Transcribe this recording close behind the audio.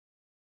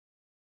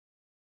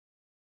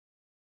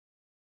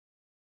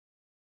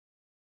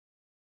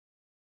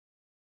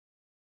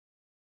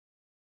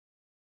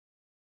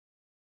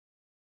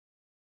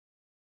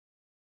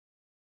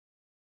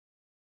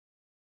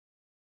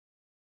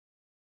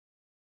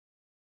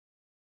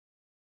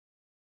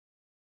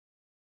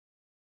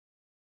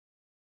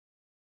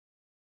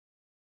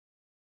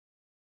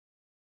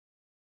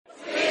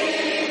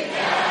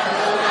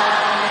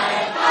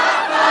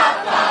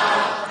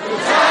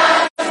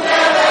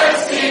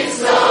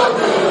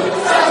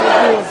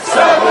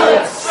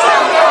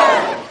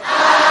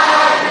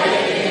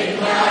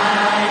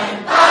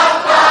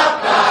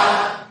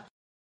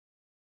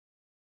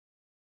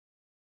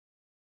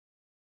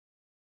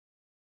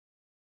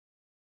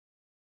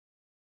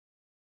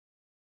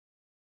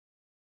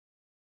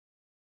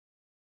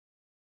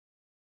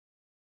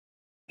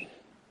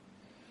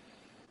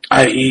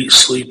I eat,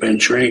 sleep, and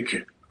drink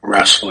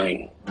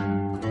wrestling.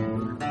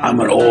 I'm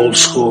an old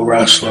school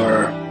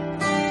wrestler.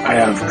 I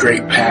have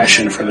great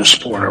passion for the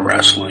sport of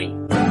wrestling.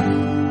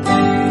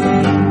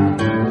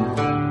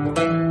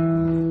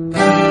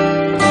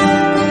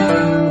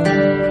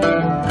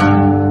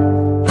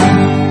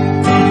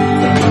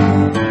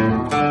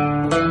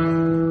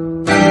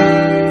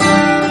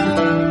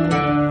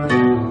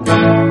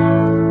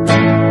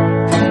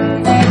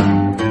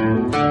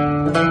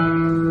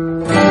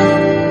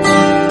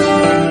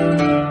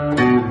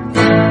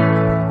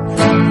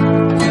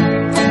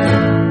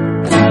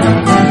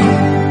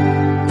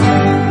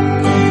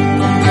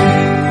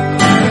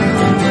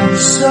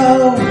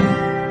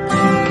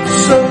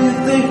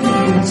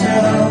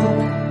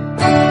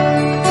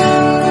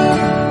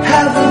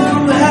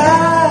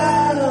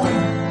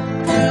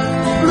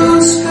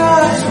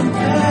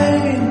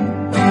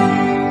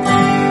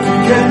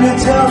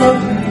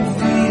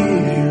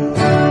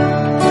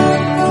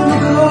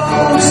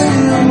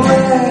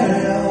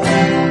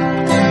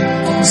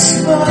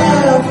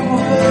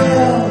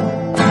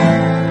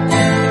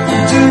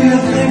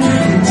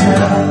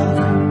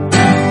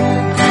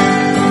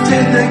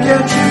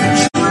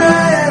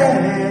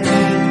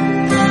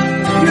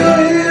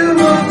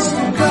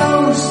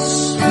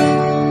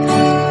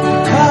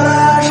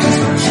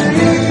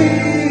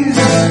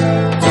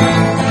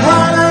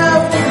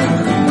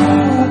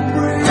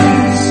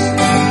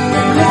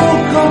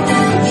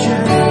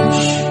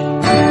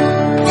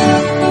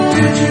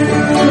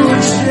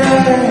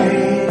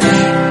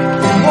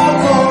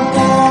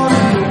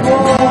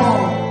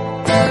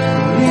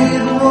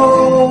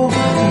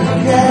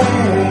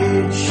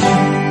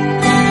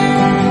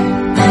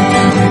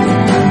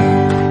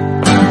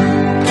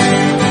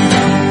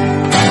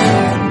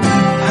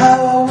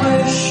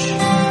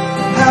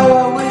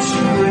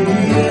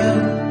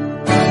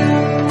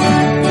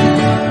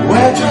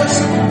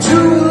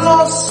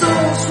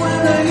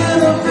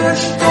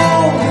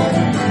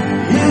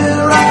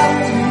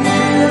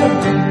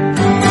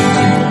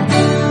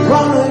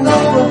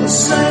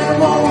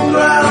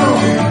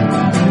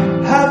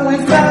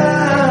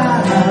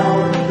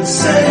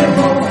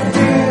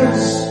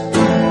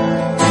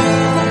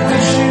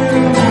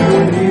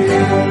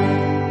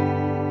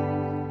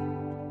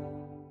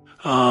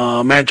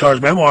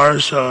 Mantar's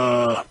Memoirs,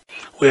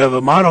 we have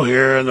a motto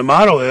here, and the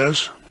motto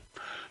is,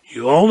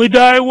 you only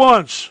die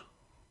once,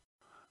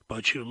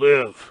 but you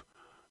live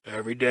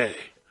every day.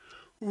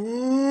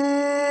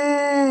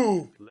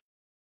 Ooh.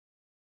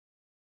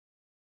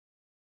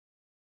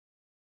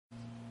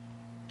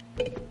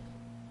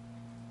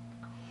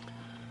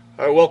 All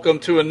right, welcome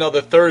to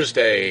another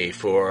Thursday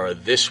for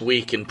This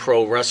Week in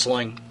Pro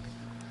Wrestling.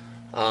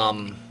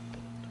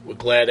 We're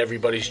glad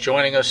everybody's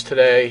joining us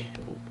today.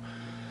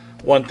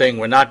 One thing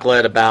we're not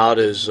glad about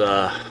is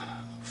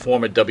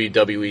former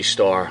WWE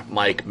star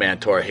Mike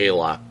Mantor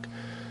Halac,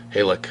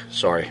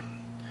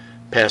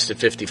 passed at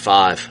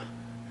 55.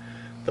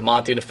 The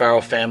Monty and the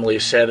Pharaoh family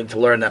is saddened to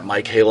learn that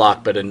Mike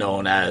Halac, better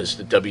known as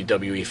the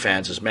WWE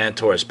fans as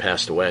Mantor, has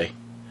passed away.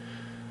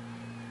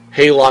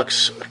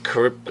 Halac's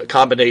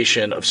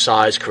combination of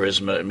size,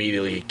 charisma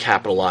immediately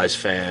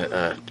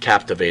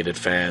captivated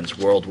fans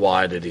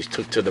worldwide that he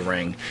took to the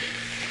ring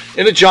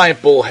in a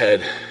giant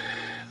bullhead,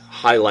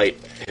 highlight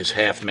his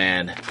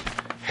half-man,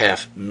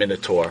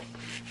 half-minotaur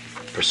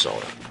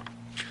persona.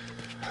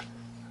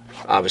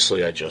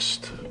 Obviously, I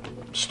just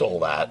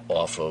stole that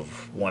off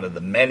of one of the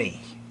many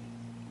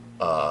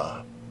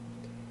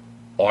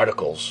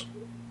articles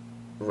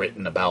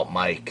written about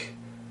Mike.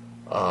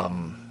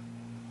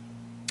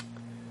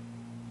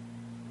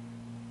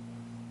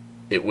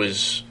 It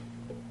was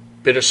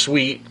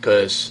bittersweet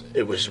because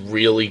it was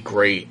really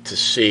great to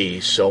see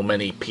so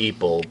many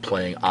people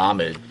paying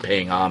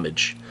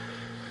homage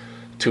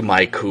to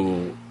Mike,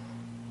 who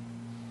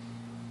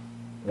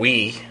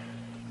we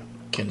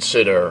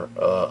consider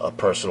a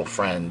personal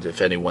friend,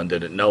 if anyone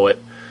didn't know it.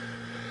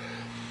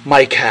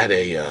 Mike had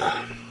a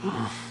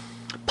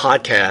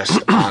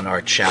podcast on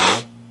our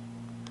channel,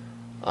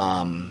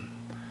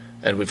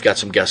 and we've got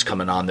some guests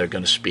coming on. They're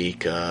going to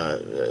speak.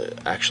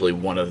 Actually,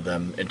 one of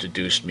them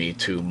introduced me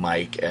to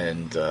Mike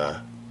and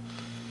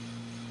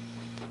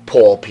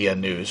Paul, PN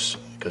News,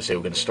 because they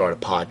were going to start a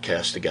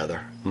podcast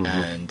together. Mm-hmm.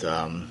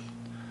 And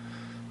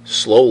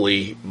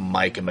slowly,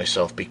 Mike and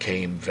myself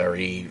became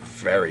very,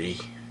 very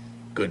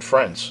good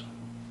friends.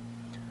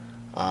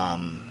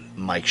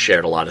 Mike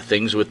shared a lot of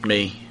things with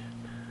me,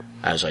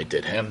 as I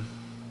did him.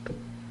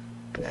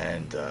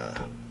 And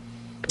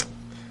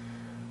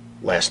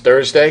last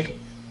Thursday,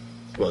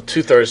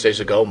 2 Thursdays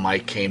ago,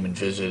 Mike came and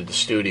visited the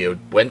studio,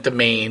 went to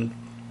Maine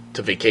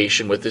to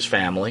vacation with his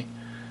family,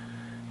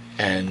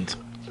 and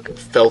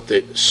felt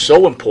it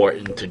so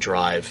important to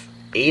drive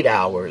 8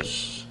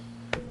 hours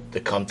to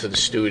come to the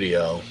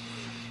studio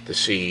to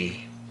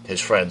see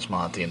his friends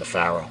Monty and the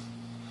Pharaoh.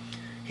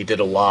 He did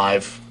a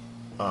live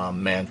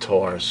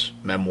Mantor's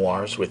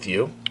Memoirs with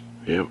you,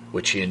 yep,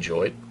 which he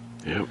enjoyed.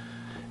 Yep.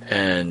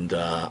 And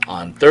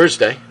on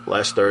Thursday,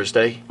 last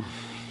Thursday,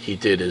 he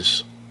did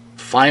his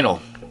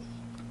final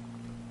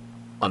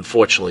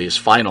unfortunately, his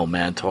final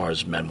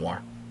Mantar's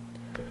memoir.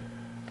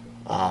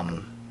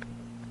 On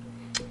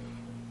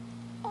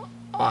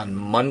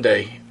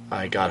Monday,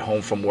 I got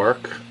home from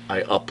work.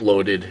 I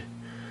uploaded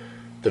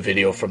the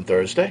video from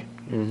Thursday.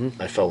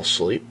 I fell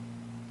asleep.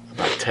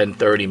 About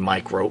 10:30,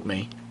 Mike wrote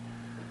me.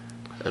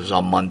 It was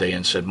on Monday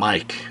and said,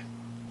 Mike,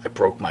 I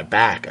broke my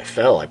back. I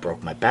fell. I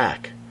broke my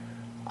back.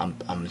 I'm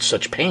in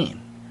such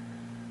pain.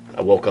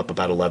 I woke up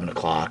about 11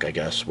 o'clock, I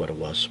guess, what it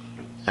was.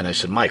 And I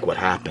said, Mike, what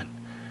happened?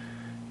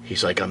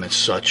 He's like, I'm in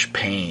such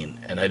pain.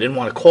 And I didn't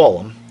want to call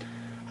him.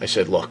 I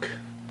said, look,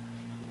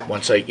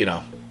 once I get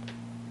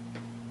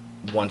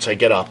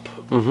up,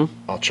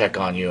 I'll check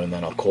on you, and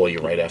then I'll call you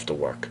right after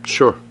work.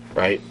 Sure.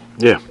 Right?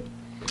 Yeah.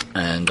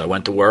 And I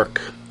went to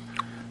work,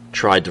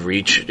 tried to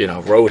reach,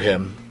 wrote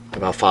him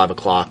about 5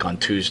 o'clock on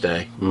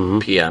Tuesday,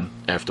 p.m.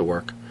 after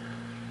work.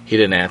 He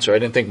didn't answer. I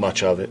didn't think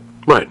much of it.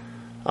 Right.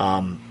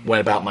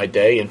 Went about my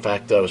day. In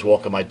fact, I was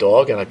walking my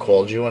dog, and I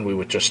called you, and we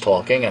were just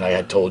talking, and I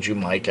had told you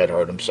Mike had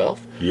hurt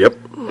himself. Yep.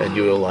 And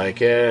you were like,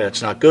 yeah,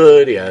 it's not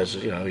good. He has,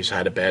 he's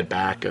had a bad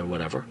back or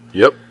whatever.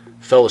 Yep.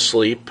 Fell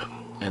asleep,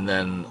 and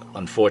then,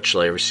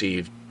 unfortunately, I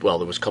received, there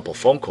was a couple of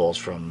phone calls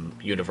from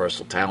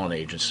Universal Talent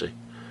Agency,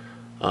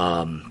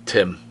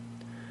 Tim,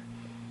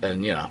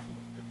 and, a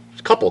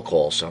couple of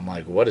calls. So I'm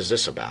like, what is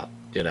this about,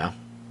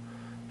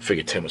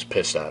 Figured Tim was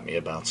pissed at me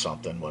about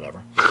something,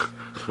 whatever.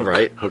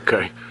 Right?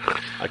 Okay.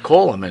 I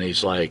call him, and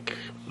he's like,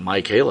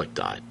 Mike Halac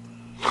died.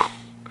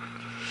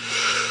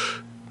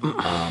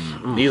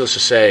 Needless to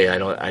say,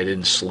 I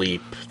didn't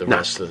sleep the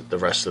rest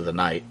of the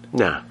night.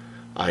 Nah.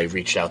 I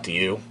reached out to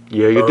you.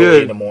 Yeah, you early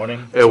did. In the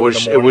morning. It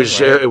was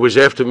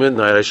after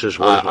midnight. I says,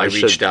 I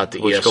reached out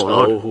to ESO,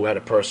 on? who had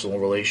a personal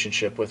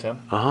relationship with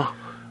him. Uh-huh.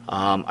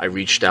 I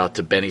reached out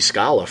to Benny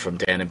Scala from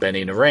Dan and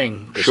Benny in the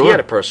Ring, because Sure. he had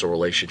a personal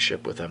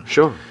relationship with him.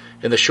 Sure.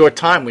 In the short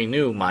time we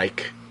knew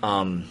Mike,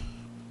 a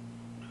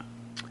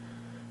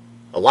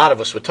lot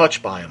of us were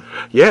touched by him.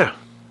 Yeah.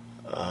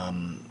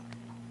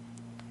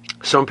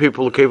 Some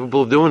people are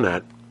capable of doing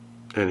that,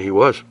 and he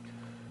was.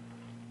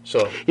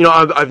 So,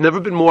 I've never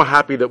been more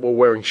happy that we're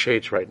wearing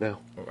shades right now.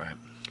 right.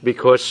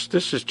 Because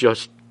this is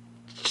just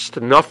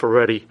enough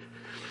already.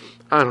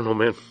 I don't know,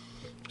 man.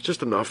 It's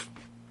just enough.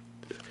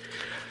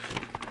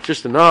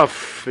 Just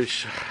enough.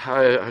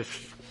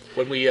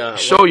 When we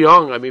so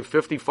young. I mean,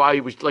 55.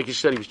 He was, like you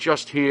said, he was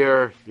just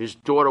here. His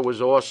daughter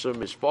was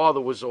awesome. His father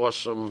was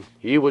awesome.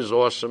 He was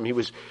awesome. He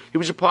was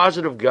a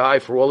positive guy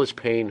for all his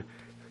pain,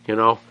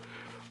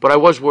 But I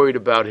was worried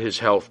about his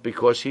health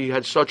because he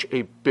had such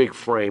a big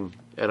frame.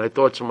 And I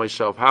thought to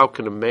myself, how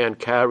can a man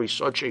carry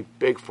such a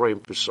big frame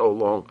for so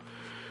long?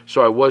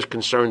 So I was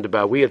concerned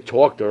about. We had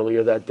talked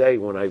earlier that day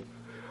when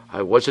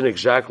I wasn't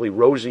exactly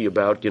rosy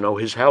about,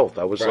 his health.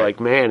 I was like,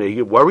 man,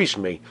 it worries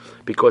me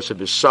because of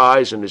his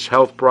size and his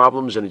health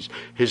problems and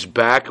his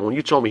back. And when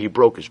you told me he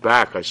broke his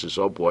back, I says,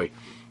 oh, boy.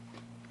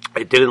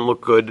 It didn't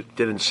look good. It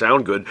didn't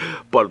sound good.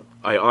 But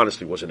I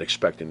honestly wasn't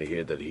expecting to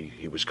hear that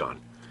he was gone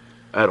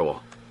at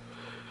all.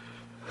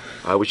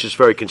 I was just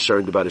very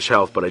concerned about his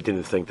health, but I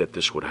didn't think that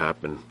this would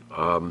happen.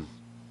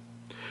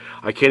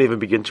 I can't even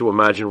begin to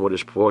imagine what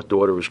his poor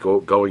daughter was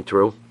going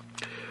through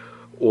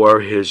or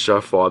his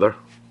father.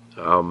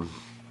 And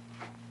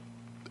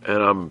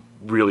I'm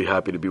really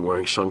happy to be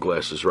wearing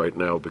sunglasses right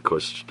now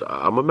because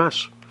I'm a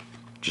mess.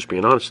 Just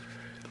being honest.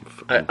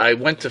 I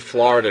went to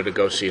Florida to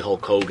go see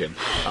Hulk Hogan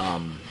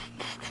a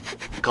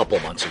couple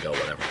of months ago,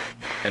 whatever.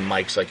 And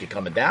Mike's like, you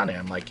coming down there?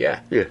 I'm like,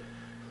 yeah. Yeah.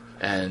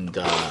 And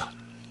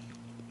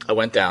I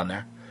went down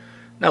there.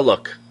 Now,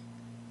 look,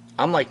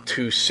 I'm like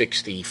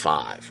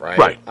 265, right?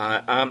 Right.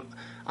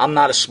 I'm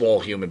not a small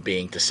human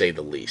being, to say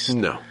the least.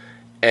 No.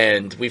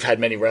 And we've had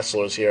many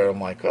wrestlers here. I'm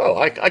like,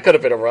 I could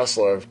have been a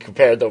wrestler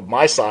compared to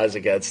my size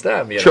against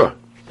them. Sure.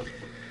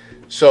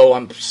 So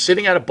I'm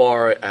sitting at a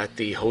bar at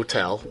the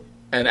hotel,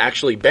 and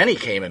actually Benny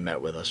came and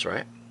met with us,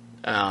 right?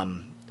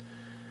 And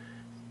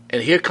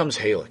here comes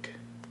Halac.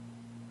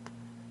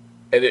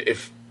 And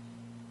if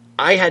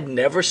I had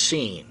never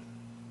seen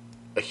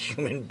a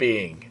human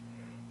being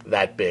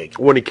that big.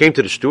 When he came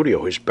to the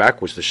studio, his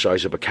back was the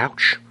size of a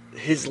couch.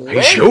 His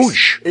legs. He's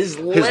huge. His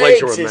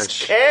legs are immense.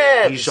 His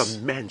calves. He's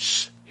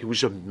immense. He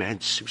was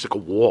immense. He was like a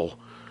wall.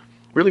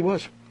 Really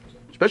was.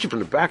 Especially from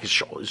the back, his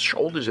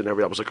shoulders and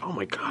everything. I was like, oh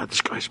my God,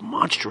 this guy's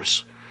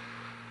monstrous.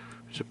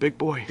 He's a big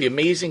boy. The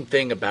amazing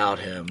thing about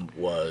him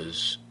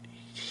was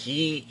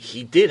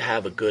he did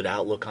have a good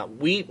outlook on.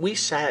 We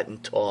sat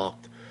and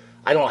talked,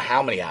 I don't know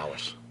how many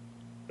hours.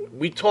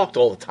 We talked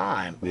all the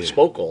time. We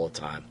spoke all the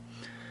time.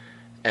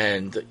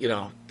 And,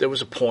 there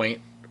was a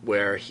point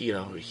where,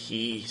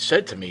 he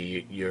said to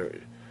me, you're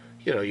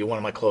one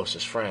of my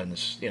closest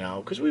friends,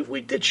 because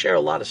we did share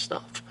a lot of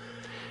stuff.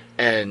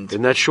 And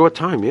in that short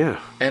time, yeah.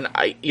 And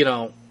I,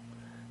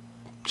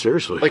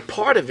 seriously. Like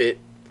part of it,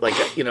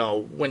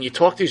 when you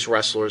talk to these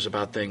wrestlers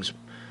about things,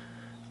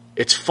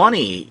 it's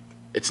funny.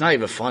 It's not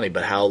even funny,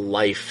 but how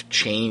life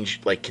can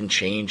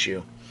change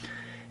you.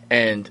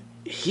 And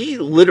he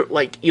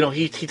literally,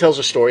 he tells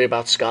a story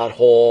about Scott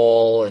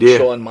Hall and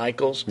Shawn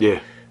Michaels. Yeah.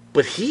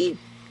 But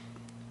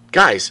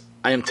guys,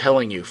 I am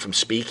telling you from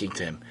speaking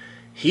to him,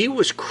 he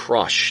was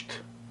crushed.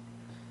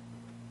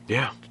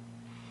 Yeah.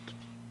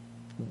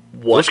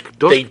 What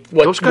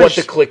those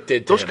the click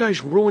did to those him.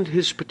 guys ruined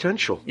his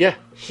potential. Yeah,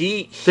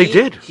 they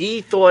did.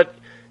 He thought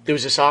there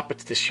was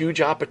this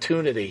huge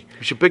opportunity.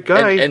 He's a big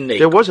guy, and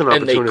there was an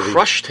opportunity. And they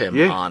crushed him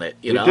on it.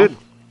 You know, did.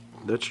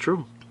 That's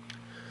true.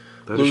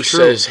 Lou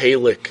says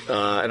Halac,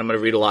 and I'm going to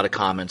read a lot of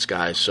comments,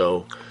 guys.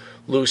 So,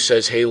 Lou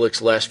says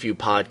Halac's last few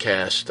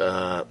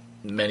podcasts,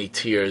 many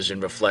tears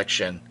and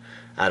reflection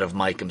out of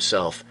Mike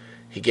himself.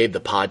 He gave the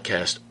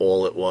podcast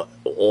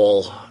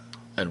all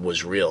and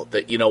was real.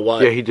 That, you know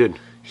what? Yeah, he did.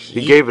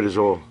 He gave it his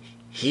all.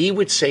 He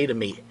would say to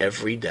me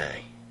every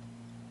day,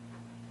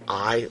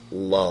 "I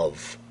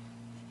love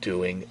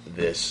doing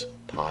this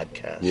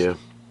podcast." Yeah.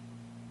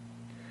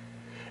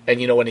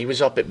 And you know, when he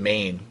was up at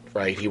Maine,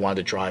 right, he wanted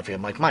to drive here.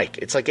 I'm like, Mike,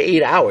 it's like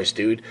 8 hours,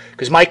 dude.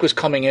 Because Mike was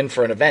coming in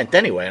for an event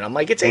anyway. And I'm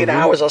like, it's 8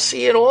 hours. I'll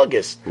see you in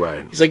August.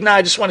 Right. He's like, nah,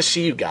 I just want to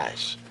see you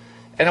guys.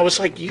 And I was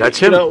like, that's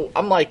him.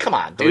 I'm like, come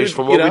on, dude. At least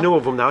from what we knew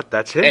of him now,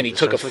 that's him. And he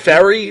took a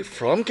ferry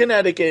from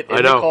Connecticut in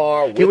the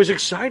car. He was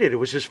excited. It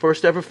was his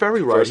first ever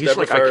ferry ride. He's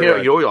like,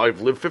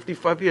 I've lived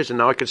 55 years, and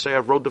now I can say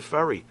I've rode the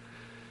ferry.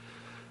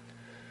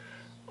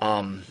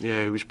 Yeah,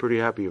 he was pretty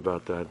happy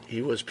about that.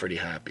 He was pretty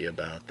happy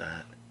about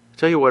that.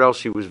 Tell you what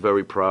else he was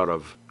very proud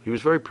of. He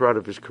was very proud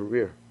of his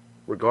career,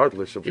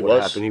 regardless of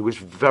what happened. He was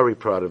very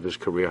proud of his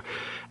career.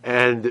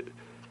 And,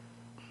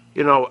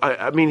 you know,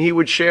 I mean, he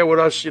would share with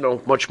us, you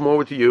know, much more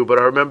with you, but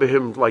I remember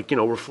him, like, you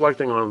know,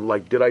 reflecting on,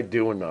 like, did I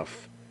do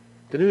enough?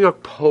 The New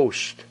York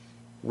Post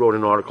wrote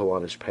an article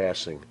on his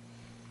passing.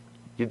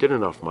 You did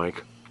enough,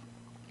 Mike.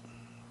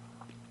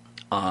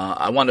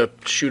 I want to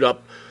shoot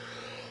up.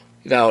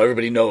 Now,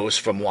 everybody knows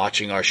from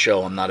watching our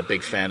show, I'm not a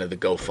big fan of the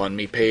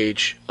GoFundMe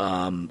page,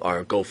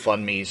 or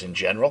GoFundMes in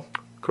general.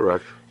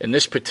 Correct. In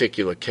this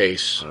particular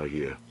case,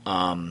 yeah.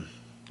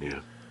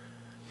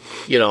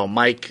 You know,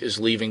 Mike is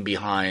leaving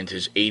behind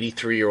his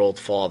 83-year-old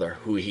father,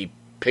 who he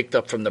picked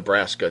up from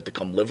Nebraska to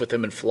come live with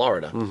him in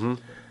Florida. Mm-hmm.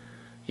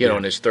 You know,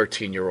 and his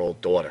 13-year-old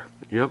daughter.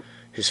 Yep.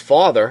 His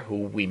father, who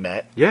we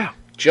met, yeah,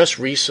 just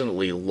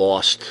recently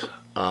lost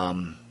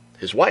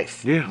his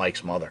wife,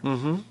 Mike's mother.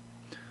 Mm-hmm.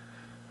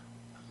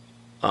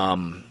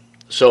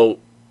 So,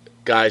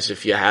 guys,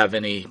 if you have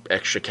any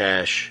extra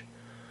cash,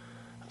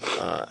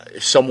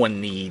 if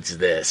someone needs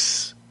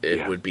this,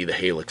 it would be the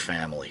Halac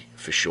family,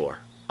 for sure.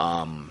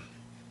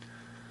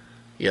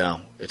 You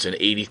know, it's an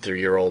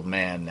 83-year-old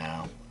man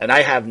now. And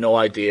I have no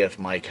idea if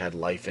Mike had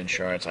life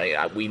insurance.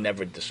 We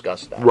never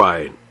discussed that.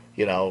 Right.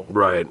 You know?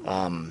 Right.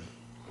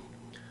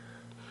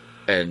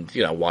 And,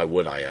 you know, why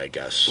would I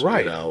guess?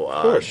 Right. You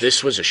know,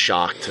 this was a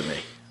shock to me.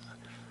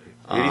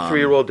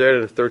 83-year-old dad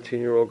and a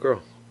 13-year-old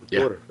girl.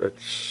 Yeah. Daughter.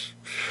 That's...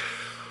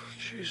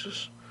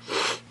 Jesus.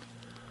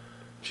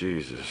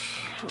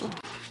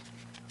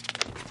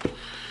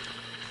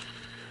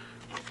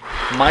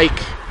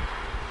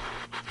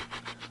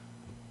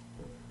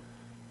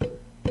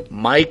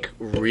 Mike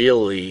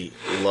really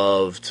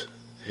loved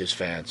his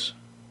fans.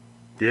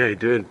 Yeah, he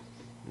did.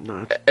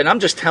 No, and I'm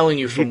just telling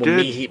you from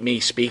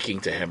me speaking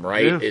to him,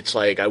 right? Yeah. It's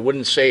like I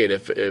wouldn't say it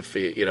if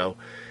you know,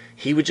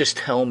 he would just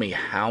tell me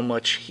how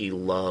much he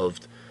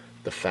loved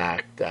the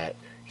fact that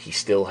he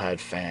still had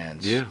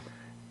fans. Yeah.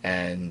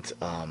 And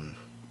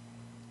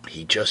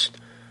he just,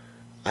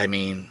 I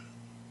mean,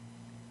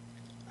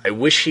 I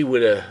wish he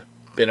would have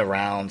been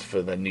around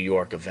for the New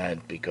York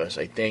event, because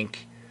I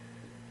think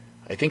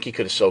he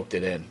could have soaked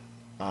it in.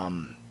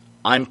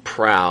 I'm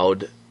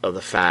proud of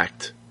the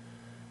fact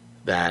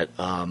that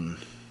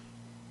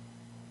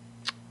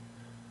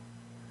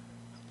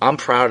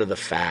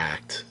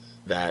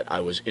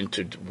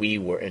we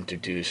were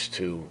introduced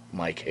to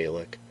Mike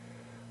Halac.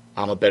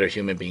 I'm a better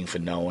human being for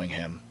knowing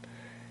him,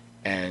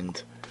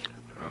 and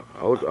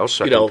I'll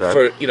second that.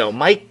 For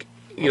Mike,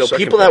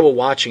 people that were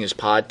watching his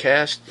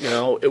podcast,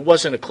 it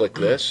wasn't a click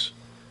this.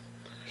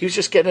 He was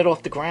just getting it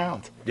off the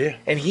ground. Yeah.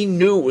 And he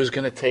knew it was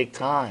going to take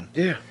time.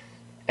 Yeah.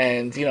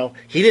 And,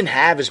 he didn't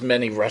have as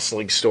many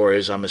wrestling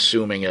stories, I'm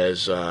assuming,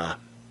 as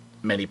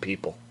many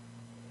people.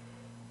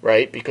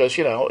 Right? Because,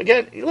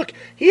 again, look,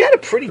 he had a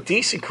pretty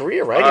decent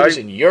career, right? He was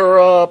in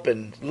Europe.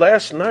 And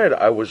last night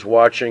I was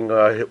watching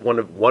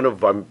one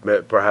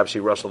of perhaps he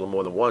wrestled him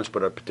more than once,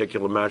 but a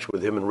particular match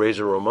with him and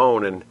Razor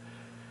Ramon, and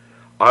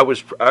I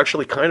was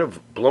actually kind of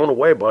blown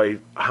away by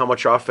how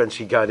much offense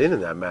he got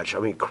in that match. I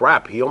mean,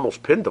 crap, he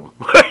almost pinned him.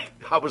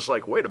 I was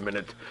like, wait a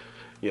minute.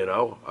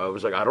 I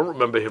was like, I don't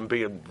remember him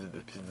being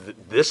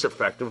this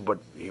effective, but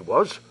he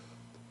was.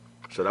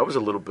 So that was a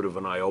little bit of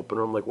an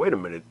eye-opener. I'm like, wait a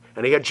minute.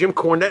 And he had Jim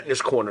Cornette in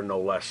his corner, no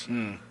less.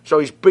 Mm. So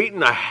he's beating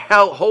the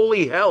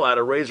holy hell out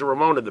of Razor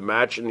Ramon in the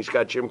match, and he's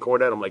got Jim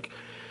Cornette. I'm like,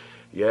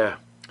 yeah.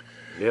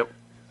 Yep.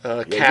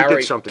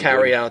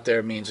 Carry out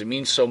there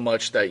means so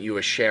much that you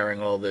are sharing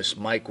all this.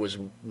 Mike was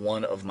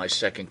one of my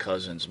second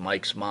cousins.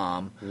 Mike's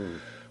mom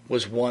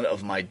was one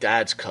of my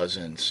dad's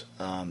cousins.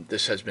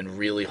 This has been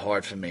really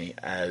hard for me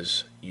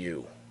as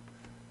you.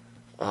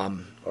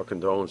 Our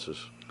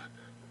condolences.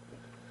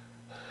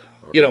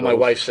 My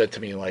wife said to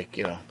me,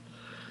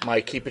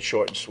 Mike, keep it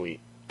short and sweet,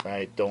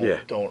 right?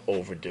 Don't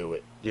overdo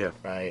it. Yeah.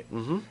 Right?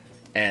 Mm-hmm.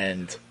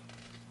 And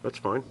that's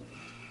fine.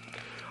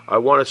 I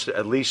want to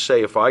at least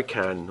say, if I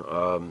can,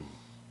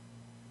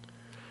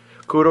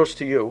 kudos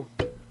to you.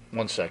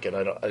 1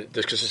 second,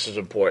 because this is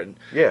important.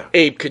 Yeah.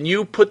 Abe, can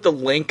you put the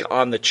link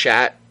on the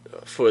chat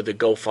for the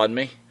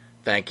GoFundMe?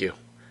 Thank you.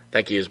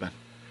 Thank you, Isman.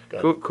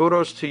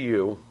 Kudos to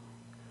you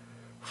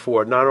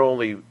for not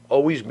only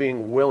always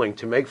being willing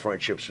to make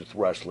friendships with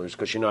wrestlers,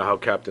 because you know how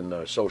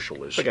Captain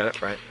Social is. I got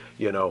it, right.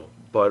 You know,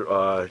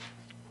 but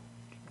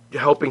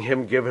helping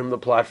him, give him the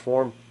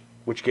platform,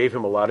 which gave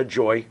him a lot of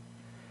joy.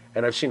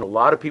 And I've seen a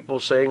lot of people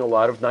saying a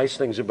lot of nice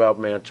things about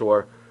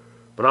Mantor,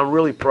 but I'm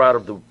really proud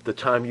of the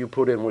time you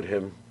put in with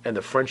him and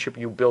the friendship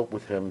you built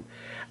with him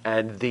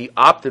and the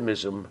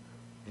optimism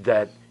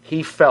that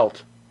he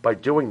felt by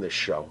doing this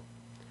show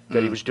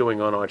that he was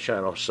doing on our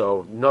channel.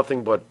 So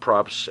nothing but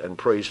props and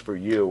praise for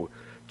you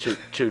to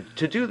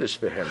do this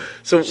for him.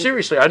 So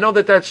seriously, I know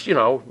that's, you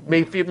know,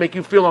 make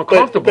you feel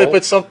uncomfortable.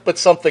 But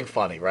something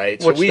funny,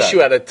 right? What's so we that?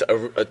 shoot at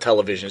a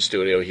television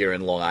studio here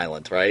in Long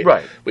Island, right?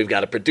 Right. We've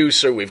got a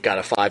producer, we've got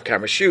a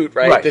 5-camera shoot,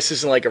 right? Right. This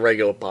isn't like a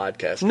regular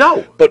podcast.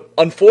 No. But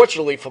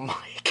unfortunately for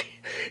Mike,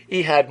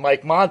 he had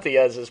Mike Monty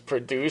as his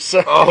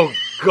producer. Oh,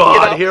 God,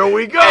 You know? here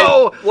we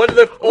go.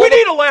 We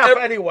need a laugh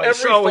anyway,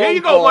 so here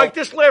you go, Mike,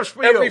 this laugh's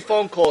for you. Every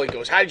phone call, he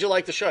goes, "How did you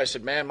like the show?" I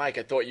said, "Man, Mike,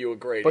 I thought you were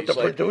great." But He's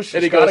the like, producer's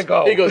and he gotta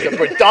goes, go. He goes, "The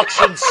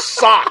production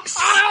sucks."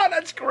 Oh,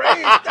 that's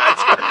great.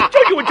 That's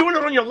good. You were doing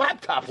it on your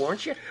laptop,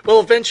 weren't you? Well,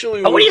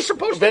 eventually, what are you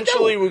supposed to do?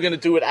 Eventually, we were going to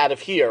do it out of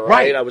here, right?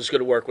 Right. I was going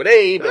to work with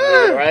Abe,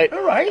 and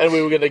all right, and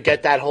we were going to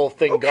get that whole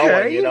thing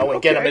going, you know,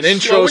 and get him an Slow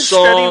intro and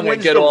steady song and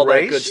wins get the all that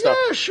race. good stuff.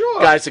 Yeah,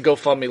 sure. Guys, the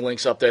GoFundMe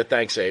link's up there.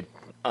 Thanks, Abe.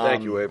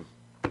 Thank you, Abe.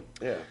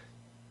 Yeah.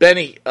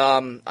 Benny,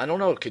 I don't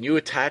know. Can you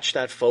attach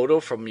that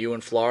photo from you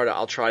in Florida?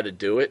 I'll try to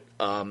do it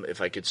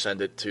if I could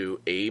send it to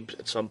Abe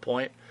at some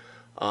point.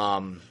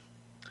 But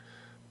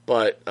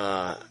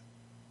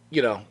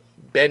you know,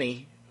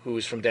 Benny,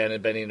 who's from Dan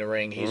and Benny in the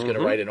Ring, he's going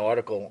to write an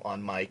article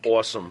on Mike.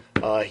 Awesome.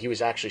 He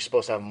was actually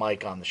supposed to have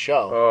Mike on the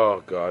show.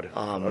 Oh, God.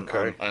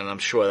 Okay. And I'm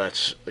sure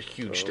that's a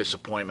huge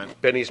disappointment.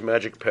 Benny's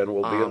magic pen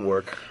will be at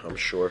work, I'm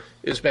sure.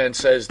 This man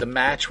says, the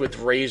match with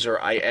Razor,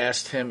 I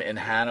asked him in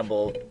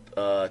Hannibal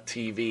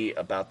TV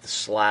about the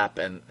slap,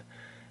 and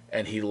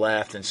he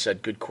laughed and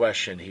said, good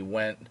question. He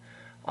went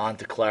on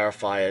to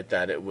clarify it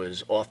that it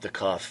was off the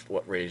cuff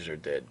what Razor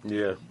did.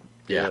 Yeah.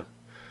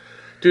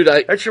 Dude,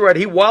 actually, right.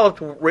 He walloped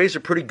Razor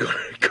pretty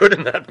good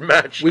in that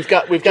match. We've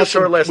got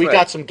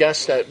some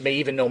guests that may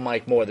even know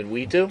Mike more than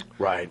we do.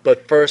 Right.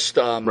 But first,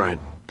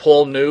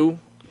 Paul New,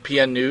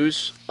 PN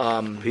News.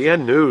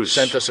 PN News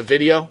sent us a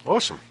video.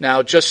 Awesome.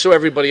 Now, just so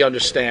everybody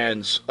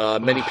understands,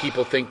 many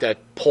people think that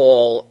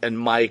Paul and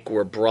Mike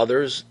were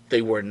brothers.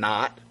 They were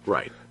not.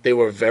 Right. They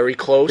were very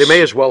close. They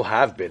may as well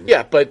have been.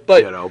 Yeah, but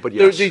you know, but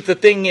yes. the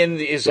thing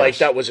is like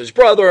that was his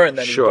brother, and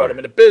then he brought him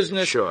into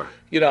business. Sure.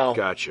 You know,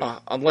 gotcha.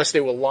 Unless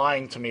they were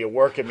lying to me or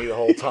working me the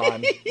whole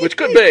time, which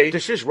could be.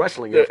 This is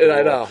wrestling.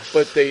 I know,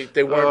 but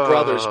they weren't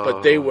brothers,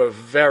 but they were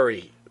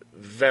very,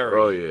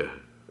 very,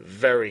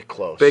 very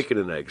close. Bacon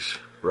and eggs.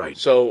 Right.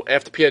 So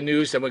after PN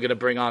News, then we're going to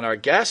bring on our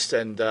guests,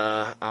 and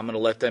I'm going to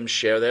let them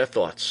share their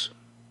thoughts.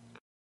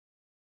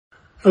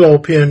 Hello,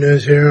 PN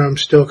News here. I'm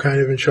still kind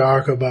of in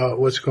shock about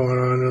what's going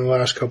on in the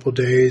last couple of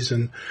days,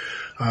 and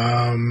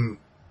I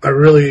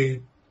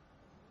really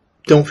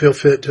don't feel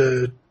fit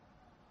to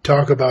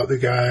talk about the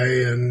guy,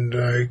 and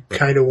I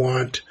kind of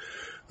want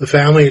the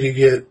family to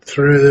get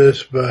through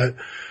this, but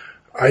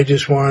I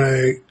just want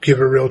to give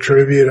a real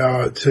tribute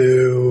out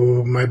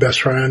to my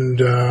best friend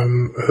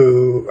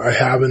who I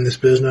have in this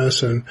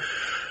business, and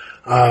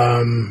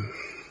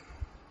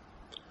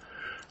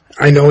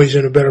I know he's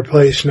in a better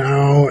place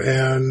now,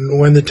 and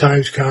when the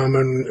times come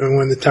and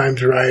when the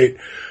time's right,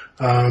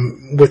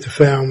 with the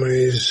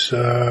family's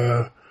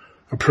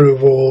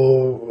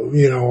approval,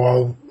 you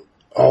know,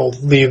 I'll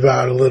leave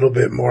out a little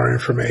bit more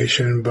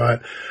information,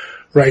 but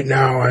right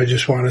now I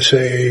just want to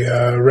say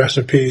rest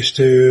in peace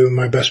to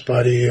my best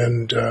buddy,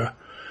 and I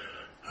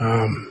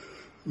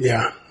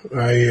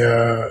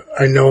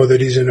know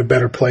that he's in a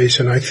better place,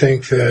 and I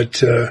think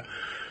that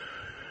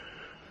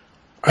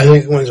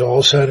when it's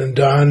all said and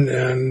done,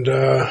 and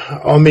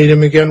I'll meet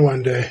him again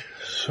one day.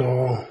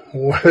 So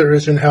whether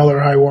it's in hell or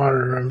high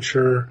water, I'm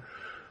sure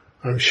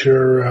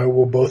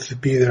we'll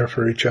both be there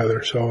for each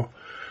other. So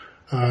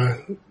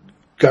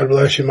God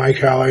bless you, Mike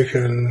Halac,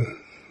 and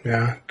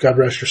God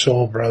rest your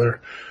soul,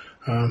 brother.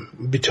 I'll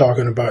be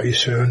talking about you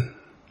soon,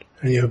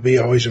 and you'll be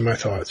always in my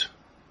thoughts.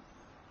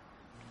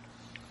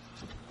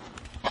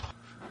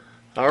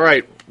 All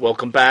right,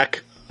 welcome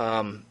back.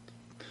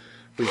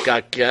 We've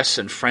got guests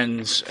and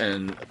friends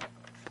and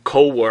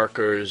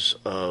co-workers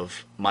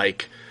of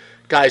Mike.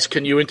 Guys,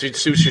 can you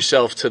introduce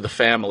yourself to the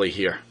family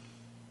here?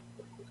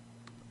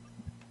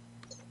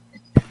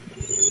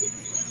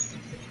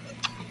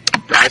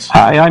 Guys?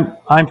 Hi,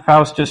 I'm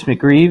Faustus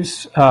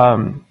McGreaves.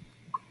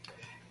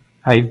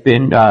 I've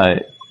been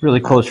really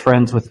close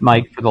friends with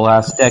Mike for the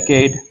last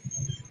decade.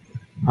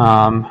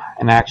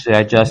 And actually,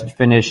 I just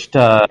finished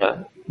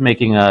the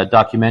making a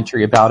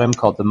documentary about him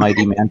called The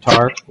Mighty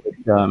Mantar.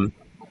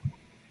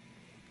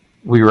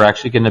 We were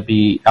actually going to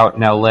be out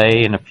in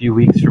LA in a few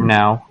weeks from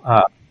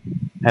now,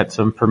 at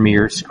some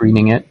premiere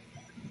screening it.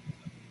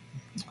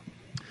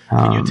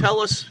 Can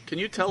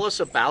you tell us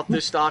about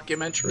this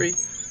documentary,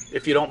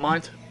 if you don't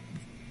mind?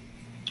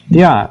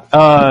 Yeah.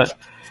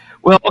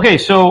 Well, okay.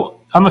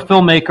 So I'm a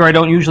filmmaker. I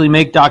don't usually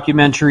make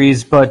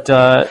documentaries, but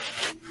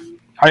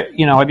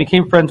I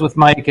became friends with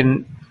Mike,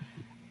 and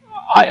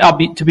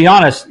to be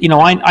honest,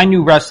 I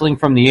knew wrestling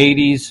from the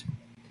 '80s.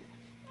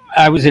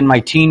 I was in my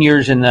teen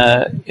years in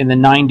the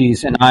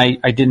 '90s, and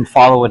I didn't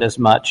follow it as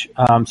much.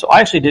 So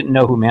I actually didn't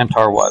know who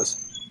Mantar was.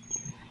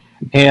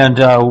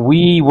 And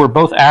we were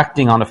both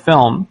acting on a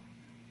film,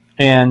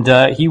 and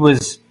he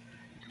was,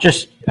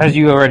 just as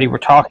you already were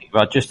talking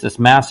about, just this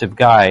massive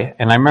guy.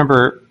 And I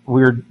remember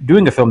we were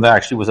doing a film that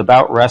actually was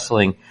about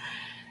wrestling,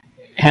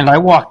 and I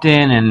walked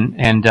in,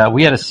 and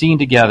we had a scene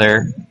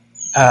together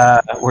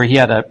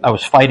where I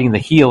was fighting the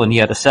heel, and he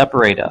had to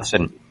separate us.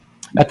 And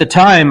at the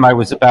time, I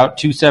was about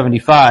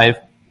 275,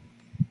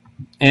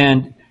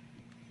 and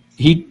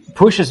he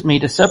pushes me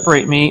to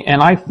separate me,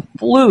 and I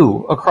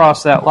flew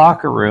across that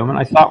locker room, and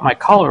I thought my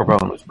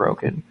collarbone was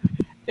broken.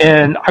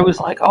 And I was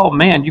like, "Oh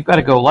man, you've got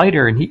to go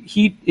lighter." And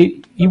he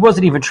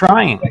wasn't even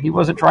trying. He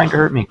wasn't trying to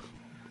hurt me.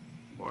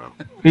 Wow.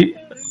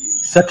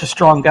 Such a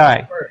strong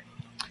guy.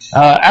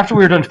 After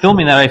we were done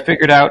filming that, I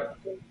figured out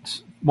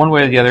one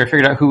way or the other. I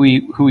figured out who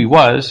he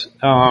was.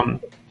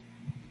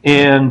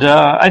 And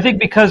I think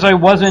because I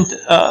wasn't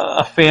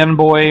a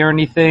fanboy or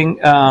anything,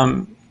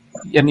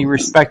 and he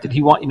respected,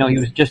 he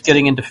was just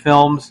getting into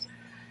films,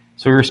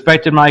 so he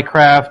respected my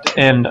craft,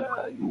 and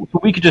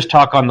we could just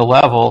talk on the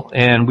level,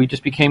 and we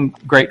just became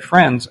great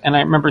friends. And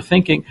I remember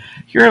thinking,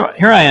 here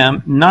I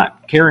am,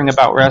 not caring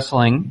about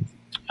wrestling,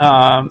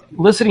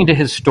 listening to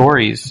his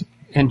stories,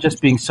 and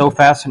just being so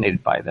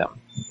fascinated by them.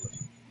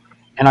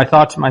 And I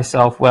thought to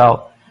myself,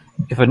 well,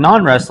 if a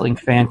non-wrestling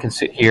fan can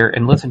sit here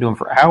and listen to him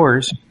for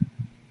hours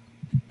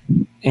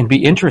and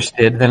be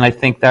interested, then I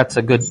think that's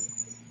a good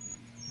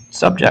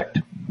subject.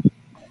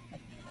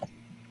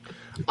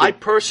 I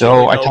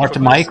personally So I talked to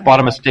Mike, bought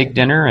him a steak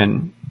dinner,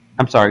 and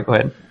I'm sorry, go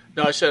ahead.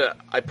 No, I said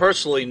I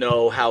personally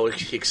know how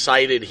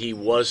excited he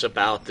was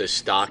about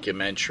this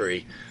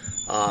documentary.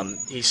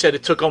 He said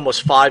it took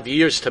almost 5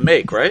 years to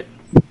make, right?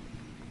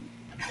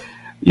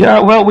 Yeah,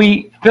 well,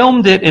 we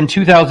filmed it in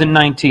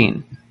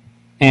 2019,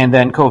 and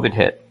then COVID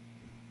hit.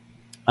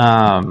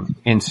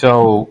 And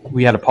so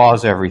we had to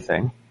pause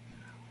everything.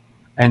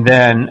 And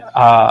then,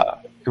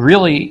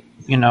 really,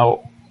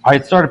 I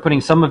started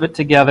putting some of it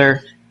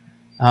together,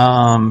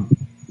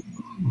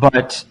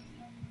 but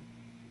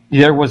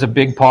there was a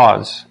big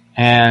pause.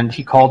 And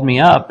he called me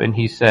up and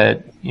he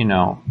said,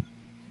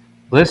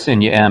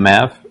 listen, you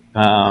MF,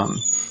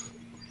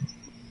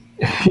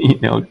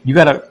 you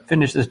got to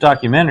finish this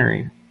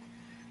documentary.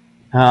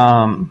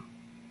 And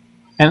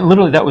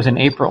literally that was in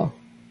April.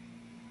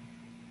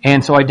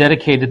 And so I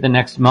dedicated the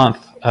next month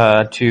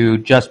to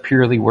just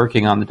purely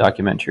working on the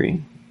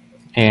documentary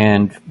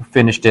and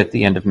finished it at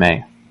the end of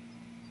May.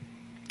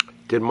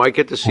 Did Mike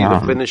get to see the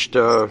finished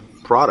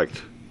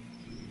product?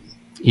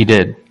 He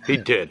did. He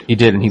did. He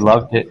did, and he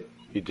loved it.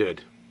 He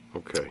did.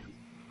 Okay.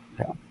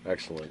 Yeah.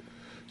 Excellent.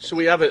 So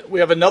we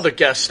have another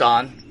guest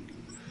on.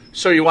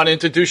 So you want to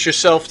introduce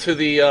yourself to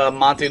the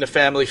Monty and the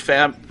Family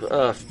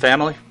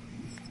family?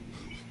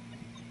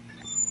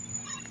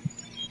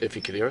 If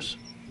you could hear us.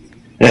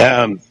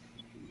 Yeah,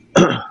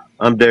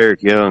 I'm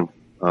Derek Young.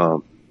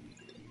 I'm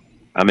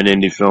an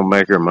indie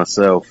filmmaker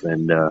myself,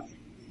 and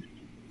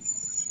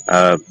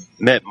I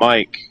met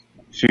Mike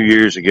a few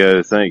years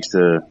ago thanks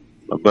to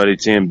my buddy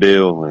Tim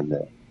Bill, and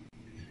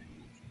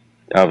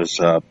I was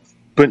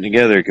putting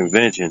together a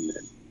convention.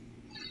 And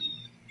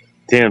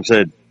Tim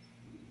said,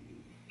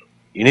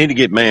 "You need to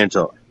get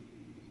Mantar."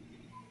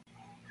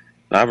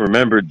 I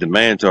remembered the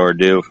Mantar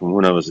deal from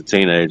when I was a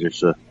teenager,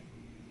 so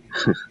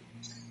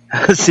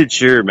I said,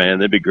 "Sure, man,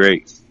 that'd be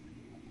great."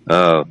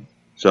 So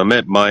I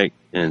met Mike,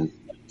 and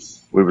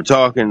we were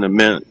talking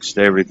amongst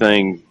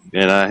everything,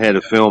 and I had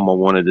a film I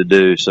wanted to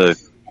do. So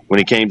when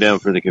he came down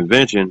for the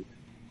convention,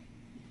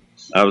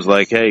 I was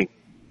like, "Hey,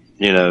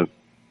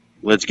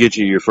 let's get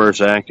you your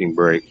first acting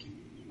break."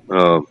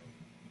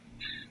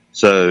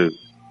 So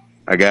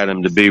I got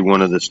him to be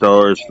one of the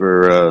stars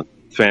for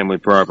Family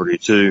Property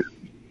 2,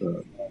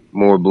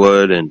 More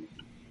Blood, and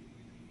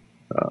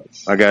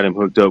I got him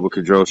hooked up with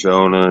Kadril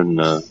Shaona,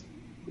 and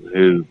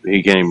who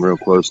he came real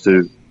close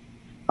to.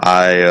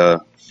 I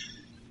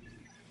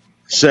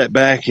sat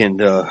back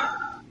and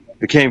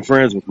became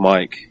friends with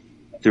Mike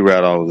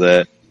throughout all of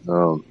that,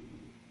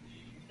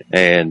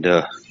 and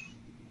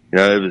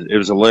it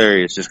was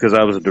hilarious just because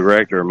I was a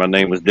director and my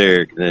name was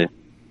Derek. The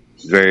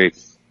very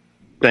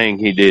thing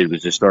he did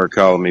was just start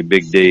calling me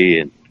Big D,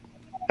 and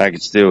I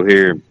could still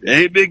hear him,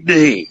 "Hey, Big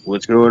D,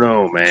 what's going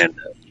on, man?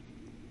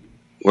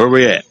 Where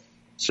we at?"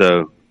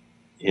 So,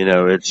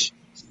 it's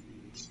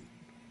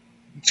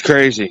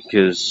crazy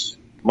because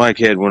Mike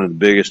had one of the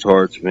biggest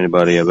hearts of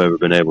anybody I've ever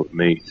been able to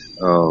meet.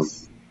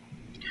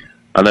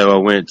 I know I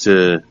went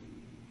to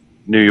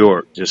New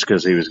York just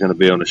because he was going to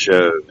be on the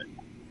show.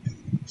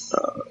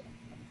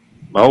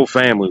 My whole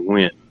family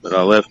went, but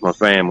I left my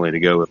family to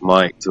go with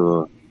Mike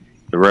to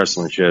the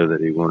wrestling show that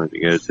he wanted to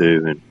go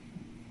to. And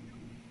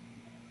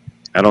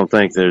I don't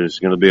think there's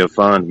going to be a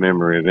fond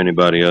memory of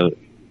anybody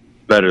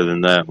better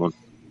than that one.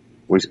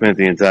 We spent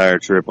the entire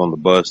trip on the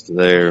bus to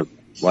there,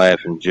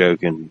 laughing,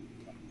 joking.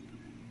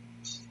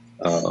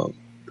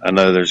 I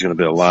know there's going to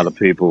be a lot of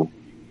people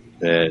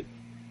that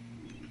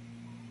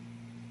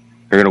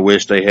are going to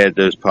wish they had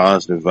those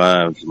positive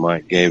vibes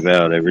Mike gave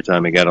out every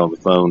time he got on the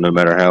phone, no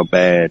matter how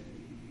bad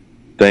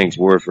things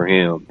were for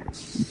him.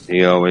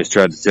 He always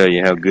tried to tell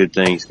you how good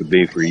things could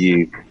be for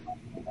you.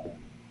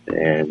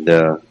 And,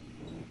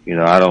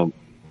 I don't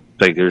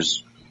think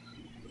there's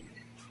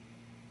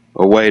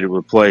a way to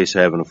replace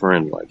having a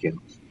friend like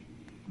him,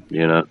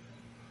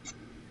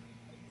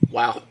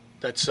 Wow.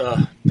 That's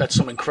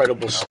some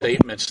incredible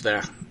statements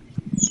there.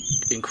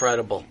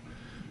 Incredible.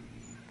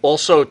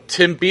 Also,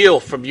 Tim Beal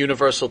from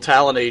Universal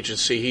Talent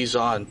Agency, he's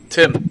on.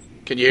 Tim,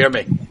 can you hear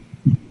me?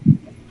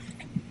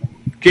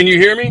 Can you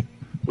hear me?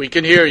 We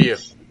can hear you.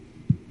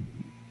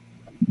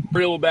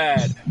 Real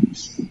bad.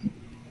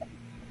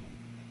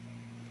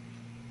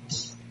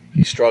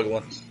 He's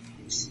struggling.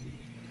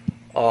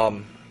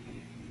 Can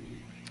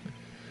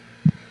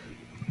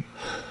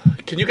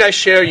you guys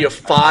share your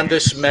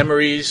fondest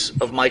memories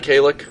of Mike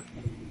Halac?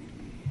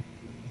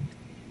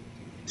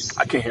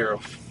 I can't hear a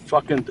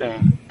fucking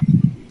thing.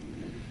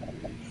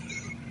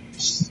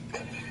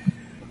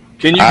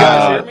 Can you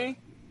guys hear me?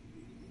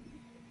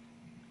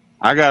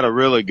 I got a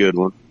really good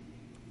one.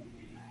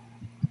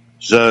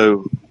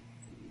 So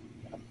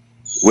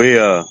we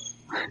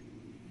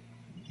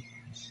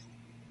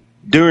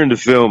during the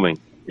filming,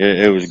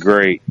 it was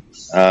great.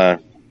 I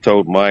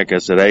told Mike, I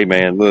said, "Hey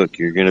man, look,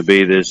 you're going to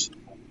be this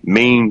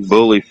mean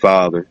bully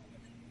father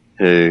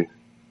who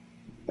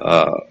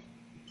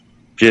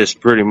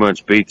just pretty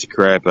much beats the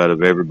crap out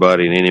of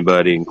everybody and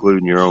anybody,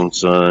 including your own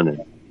son."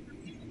 And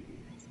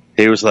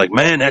he was like,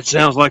 "Man, that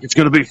sounds like it's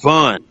going to be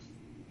fun."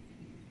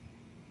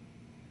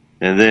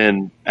 And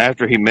then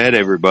after he met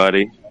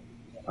everybody,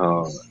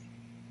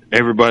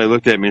 everybody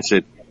looked at me and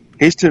said,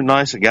 "He's too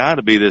nice a guy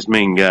to be this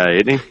mean guy,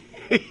 isn't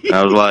he?"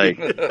 I was like,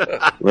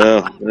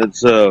 "Well,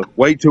 let's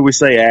wait till we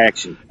say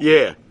action."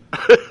 Yeah.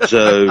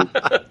 So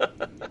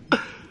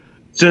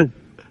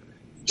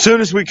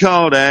soon as we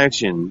called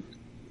action,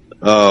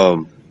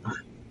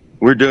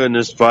 we're doing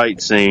this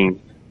fight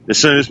scene. As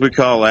soon as we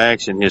call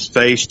action, his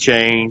face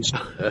changed.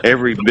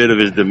 Every bit of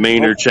his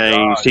demeanor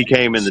changed. He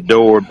came in the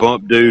door,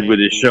 bumped dude with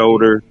his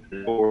shoulder.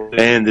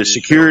 And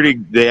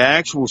the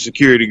actual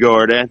security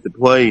guard at the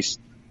place,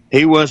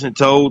 he wasn't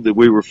told that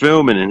we were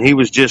filming, and he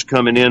was just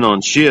coming in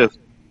on shift.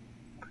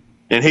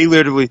 And he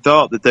literally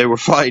thought that they were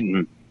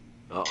fighting.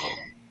 Uh-oh.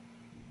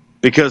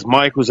 Because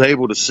Mike was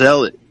able to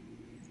sell it.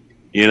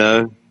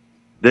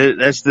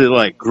 That's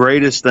the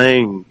greatest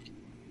thing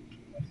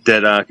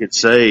that I could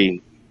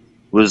say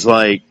was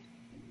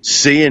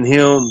seeing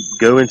him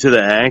go into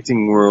the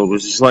acting world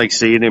was just like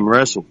seeing him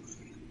wrestle.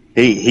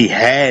 He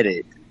had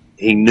it.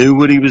 He knew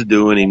what he was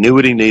doing. He knew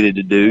what he needed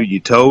to do. You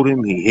told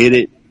him, he hit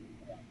it.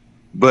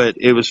 But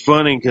it was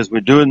funny because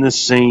we're doing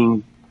this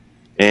scene,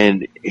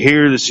 and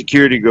here are the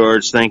security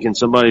guards thinking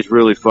somebody's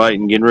really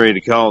fighting, getting ready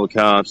to call the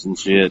cops and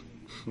shit.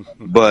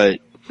 But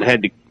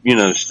had to,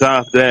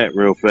 stop that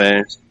real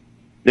fast.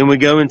 Then we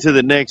go into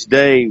the next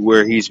day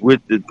where he's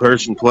with the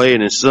person playing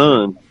his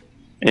son,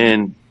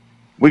 and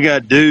we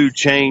got dude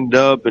chained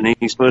up, and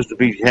he's supposed to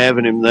be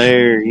having him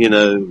there,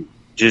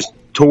 just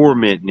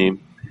tormenting him.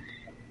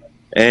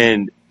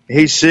 And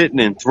he's sitting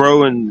and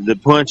throwing the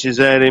punches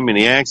at him, and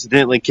he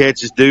accidentally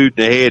catches dude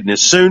in the head. And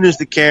as soon as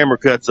the camera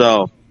cuts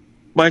off,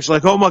 Mike's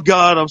like, "Oh my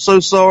God, I'm so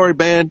sorry,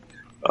 man.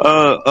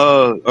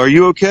 Are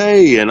you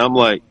okay?" And I'm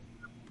like,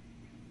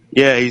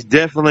 "Yeah, he's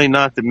definitely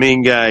not the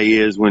mean guy he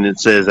is when it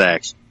says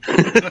action."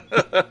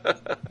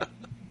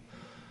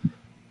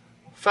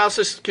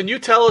 Faustus, can you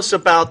tell us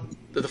about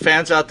the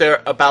fans out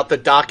there about the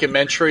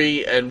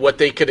documentary and what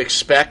they could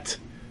expect?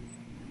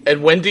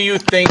 And when do you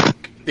think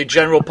the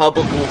general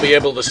public will be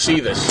able to see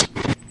this?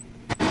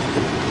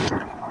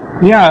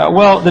 Yeah,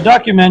 well, the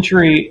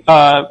documentary,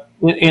 the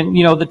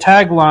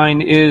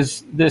tagline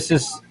is, "This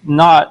is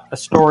not a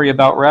story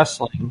about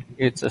wrestling.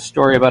 It's a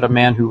story about a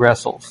man who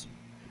wrestles."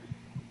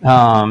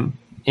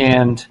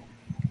 And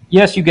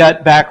yes, you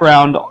got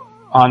background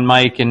on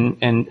Mike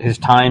and his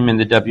time in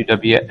the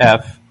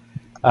WWF,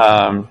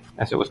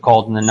 as it was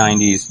called in the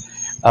 90s.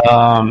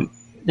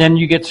 Then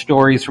you get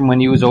stories from when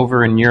he was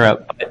over in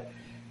Europe. But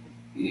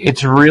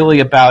it's really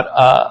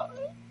about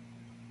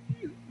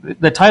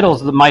the title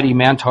is The Mighty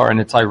Mantar, and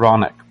it's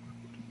ironic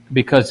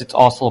because it's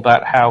also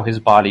about how his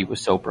body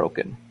was so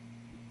broken.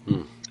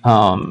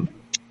 And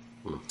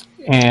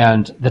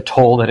the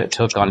toll that it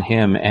took on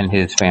him and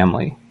his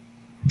family.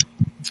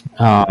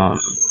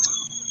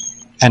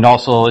 And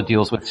also it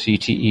deals with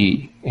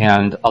CTE.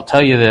 And I'll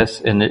tell you this,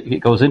 and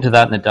it goes into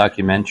that in the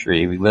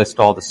documentary. We list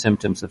all the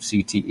symptoms of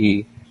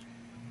CTE.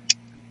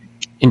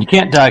 And you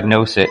can't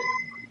diagnose it.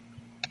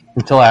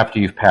 until after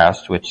you've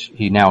passed, which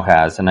he now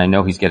has, and I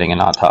know he's getting an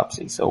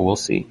autopsy, so we'll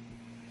see.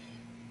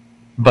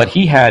 But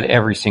he had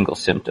every single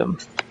symptom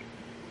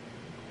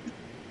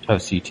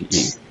of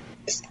CTE.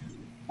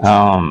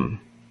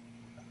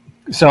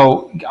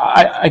 So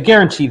I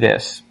guarantee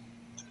this,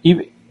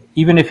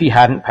 even if he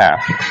hadn't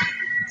passed,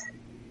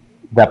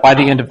 that by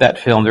the end of that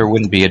film there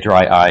wouldn't be a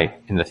dry eye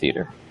in the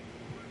theater.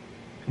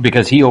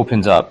 Because he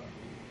opens up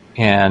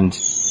and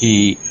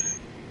he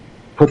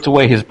puts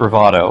away his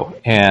bravado,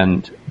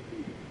 and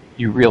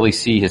you really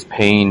see his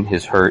pain,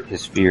 his hurt,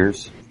 his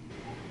fears.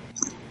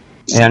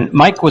 And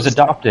Mike was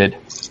adopted,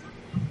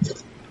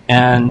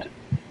 and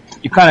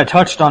you kind of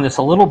touched on this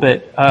a little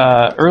bit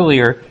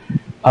earlier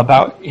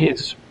about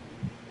his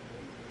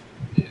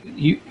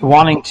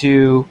wanting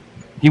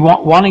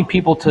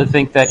people to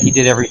think that he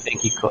did everything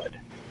he could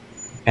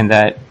and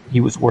that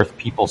he was worth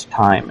people's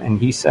time. And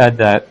he said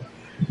that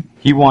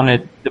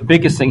the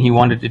biggest thing he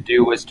wanted to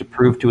do was to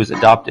prove to his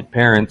adopted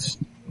parents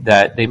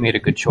that they made a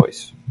good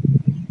choice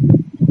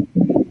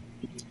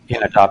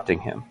in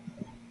adopting him.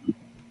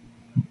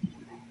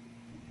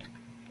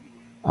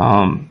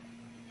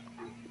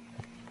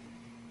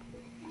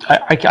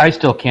 I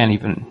still can't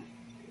even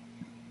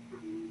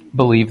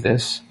believe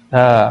this.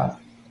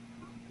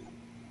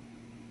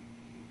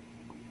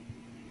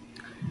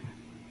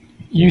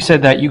 You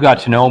said that you got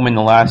to know him in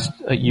the last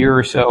year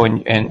or so,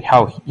 and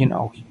how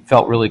you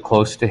felt really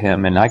close to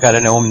him, and I got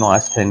to know him in the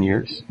last 10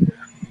 years.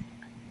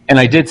 And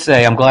I did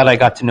say I'm glad I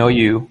got to know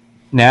you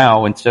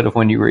now instead of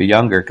when you were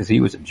younger, because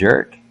he was a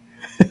jerk.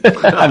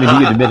 I mean,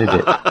 he admitted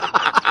it.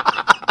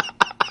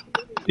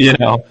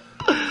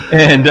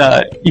 And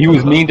he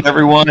was mean to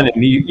everyone, and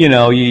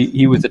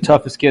he was the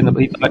toughest kid.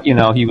 He thought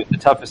he was the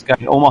toughest guy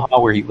in Omaha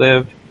where he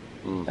lived.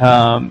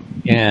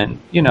 And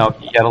he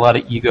had a lot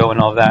of ego and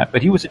all that,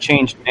 but he was a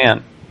changed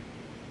man.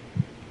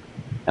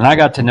 And I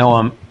got to know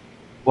him,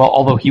 well,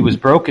 although he was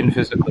broken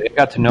physically, I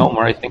got to know him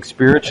where I think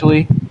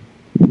spiritually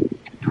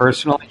and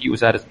personally he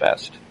was at his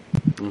best.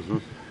 Mm-hmm.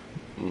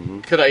 Mm-hmm.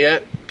 Could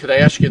I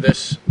ask you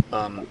this?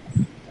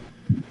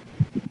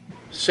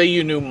 Say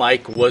you knew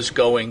Mike was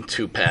going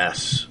to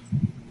pass.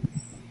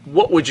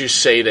 What would you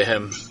say to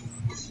him?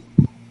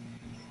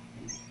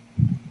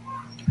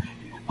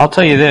 I'll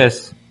tell you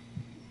this.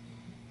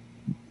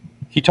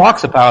 He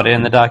talks about it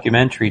in the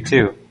documentary,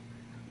 too.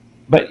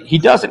 But he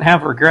doesn't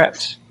have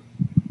regrets.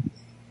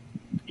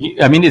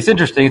 It's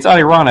interesting. It's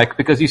ironic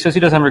because he says he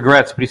doesn't have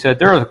regrets, but he said,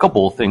 there are a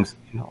couple of things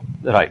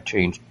that I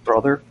changed,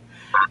 brother.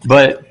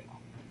 But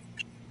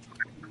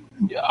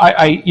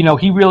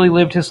he really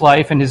lived his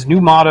life, and his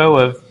new motto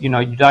of, you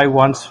die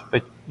once,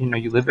 but,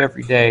 you live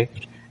every day.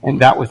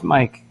 And that was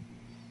Mike.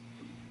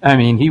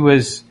 He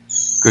was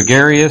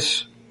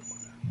gregarious.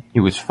 He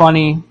was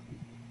funny.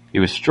 He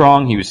was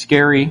strong. He was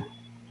scary.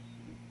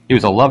 He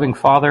was a loving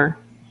father.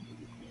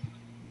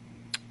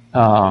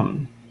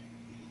 He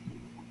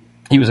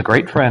was a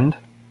great friend.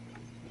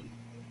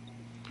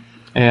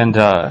 And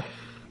I'm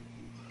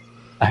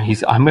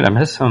going to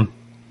miss him.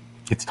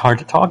 It's hard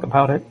to talk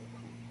about it.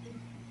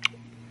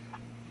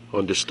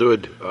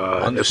 Understood.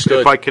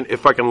 Understood.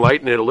 If I can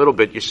lighten it a little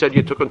bit, you said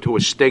you took him to a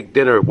steak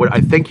dinner. What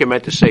I think you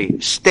meant to say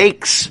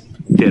steaks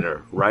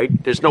dinner, right?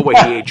 There's no way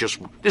he ate just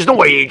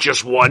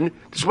one.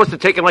 This must have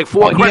taken like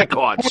 4 credit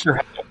cards.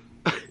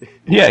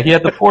 Yeah, he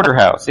had the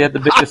porterhouse. He had the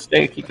biggest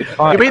steak he could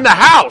find. You mean the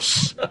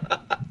house,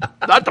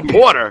 not the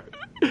porter?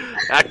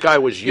 That guy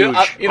was huge.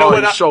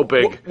 He's so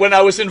big. When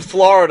I was in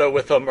Florida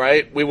with him,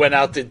 right, we went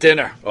out to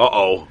dinner.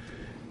 Uh-oh.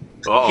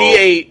 He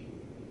ate.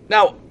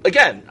 Now,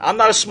 again, I'm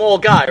not a small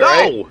guy,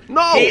 right?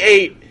 No. He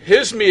ate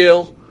his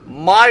meal,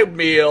 my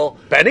meal,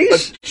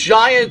 Benny's? a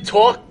giant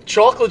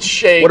chocolate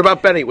shake. What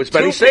about Benny? Was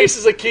Benny 2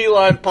 pieces of key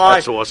lime pie.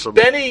 That's awesome.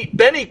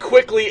 Benny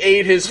quickly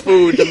ate his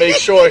food to make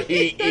sure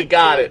he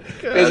got it.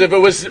 Because if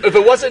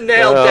it wasn't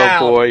nailed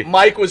down, boy.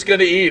 Mike was going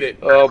to eat it.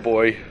 Oh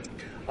boy.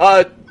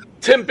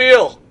 Tim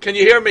Beal, can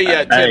you hear me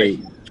yet, Timmy?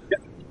 Hey.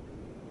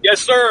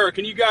 Yes, sir.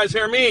 Can you guys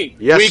hear me?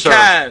 Yes, we sir.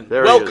 can.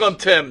 There he Welcome,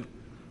 is. Tim.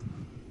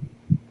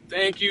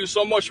 Thank you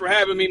so much for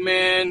having me,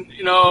 man.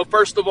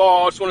 First of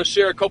all, I just want to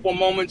share a couple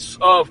moments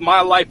of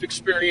my life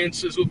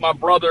experiences with my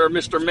brother,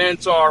 Mr.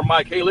 Mentor,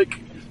 Mike Halac.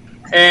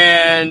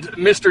 And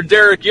Mr.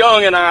 Derek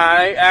Young and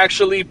I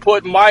actually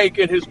put Mike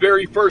in his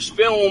very first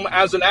film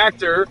as an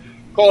actor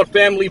called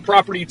Family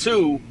Property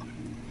 2.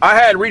 I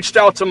had reached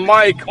out to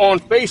Mike on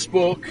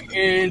Facebook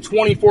in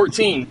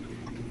 2014.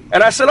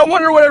 And I said, I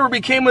wonder whatever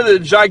became of the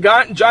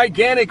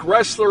gigantic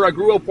wrestler I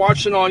grew up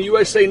watching on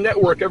USA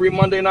Network every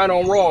Monday night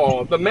on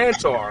Raw, the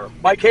Mantar,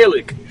 Mike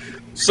Halac.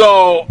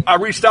 So I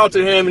reached out to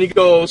him, and he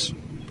goes,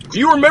 do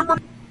you remember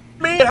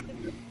me?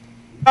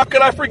 How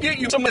could I forget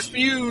you? Some of his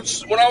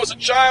feuds when I was a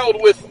child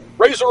with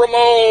Razor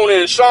Ramon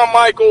and Shawn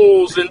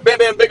Michaels and Bam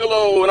Bam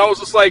Bigelow. And I was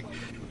just like,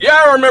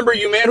 yeah, I remember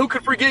you, man. Who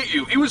could forget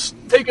you? He was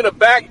taken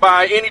aback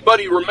by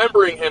anybody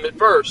remembering him at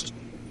first.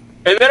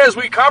 And then as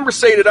we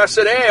conversated, I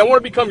said, hey, I want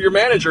to become your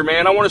manager,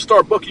 man. I want to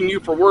start booking you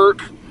for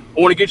work. I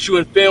want to get you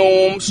in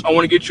films. I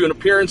want to get you in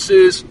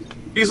appearances.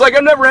 He's like,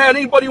 I've never had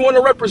anybody want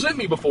to represent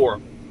me before.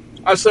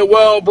 I said,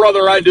 well,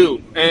 brother, I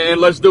do,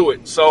 and let's do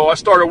it. So I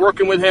started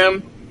working with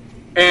him,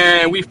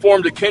 and we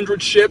formed a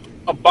kindredship,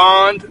 a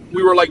bond.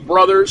 We were like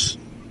brothers.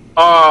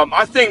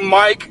 I think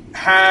Mike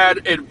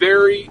had a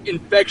very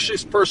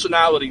infectious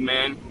personality,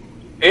 man.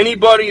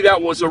 Anybody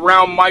that was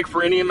around Mike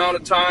for any amount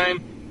of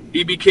time,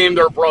 he became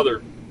their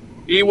brother.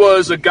 He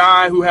was a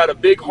guy who had a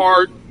big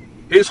heart.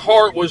 His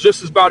heart was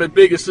just about as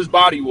big as his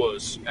body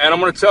was. And I'm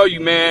going to tell you,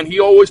 man, he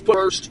always put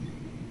first.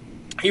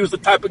 He was the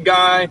type of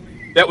guy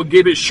that would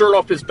give his shirt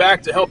off his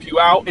back to help you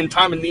out in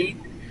time of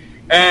need.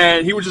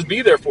 And he would just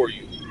be there for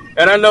you.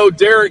 And I know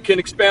Derek can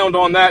expound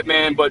on that,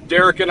 man, but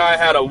Derek and I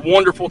had a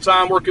wonderful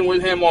time working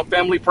with him on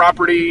Family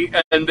Property.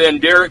 And then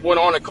Derek went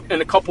on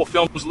in a couple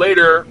films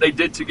later they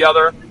did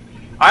together.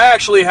 I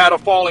actually had a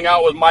falling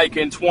out with Mike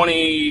in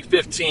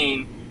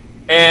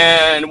 2015,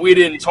 and we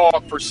didn't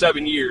talk for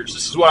 7 years.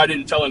 This is what I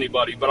didn't tell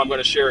anybody, but I'm going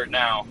to share it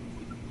now.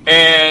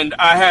 And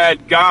I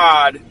had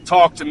God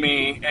talk to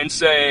me and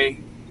say,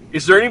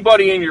 is there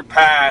anybody in your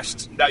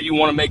past that you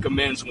want to make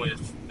amends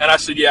with? And I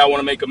said, yeah, I want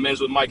to make amends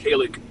with Mike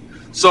Halac.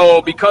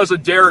 So because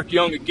of Derek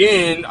Young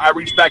again, I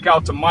reached back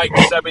out to Mike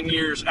 7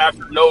 years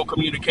after no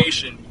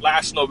communication,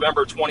 last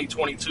November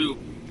 2022.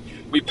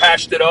 We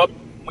patched it up.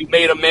 We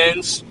made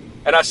amends.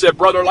 And I said,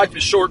 brother, life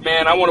is short,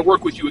 man. I want to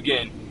work with you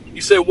again.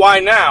 He said,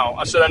 why now?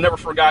 I said, I never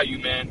forgot you,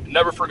 man.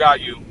 Never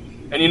forgot you.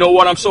 And you know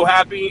what? I'm so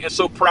happy and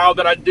so proud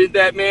that I did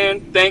that,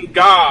 man. Thank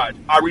God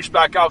I reached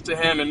back out to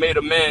him and made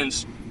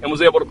amends and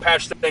was able to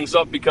patch things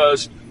up,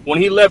 because when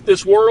he left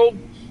this world,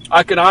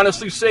 I can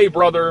honestly say,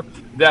 brother,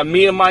 that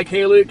me and Mike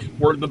Halac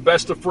were the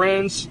best of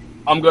friends.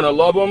 I'm going to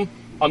love him.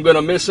 I'm going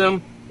to miss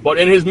him. But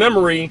in his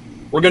memory,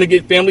 we're going to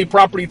get Family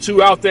Property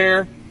 2 out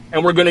there,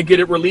 and we're going to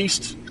get it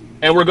released.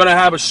 And we're going to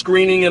have a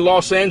screening in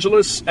Los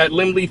Angeles at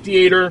Limley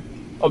Theater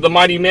of The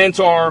Mighty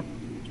Mantar.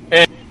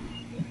 And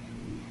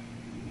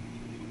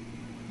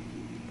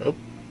I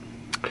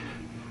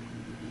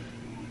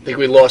think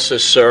we lost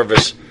his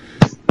service.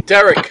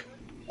 Derek,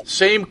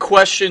 same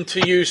question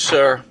to you,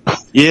 sir.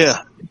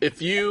 Yeah.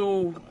 If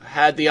you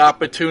had the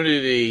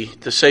opportunity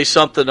to say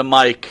something to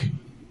Mike,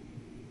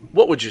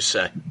 what would you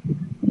say?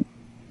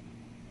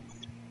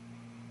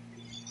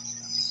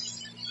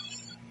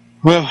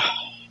 Well,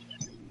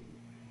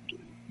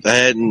 I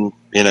hadn't,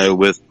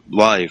 with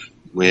life,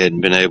 we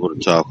hadn't been able to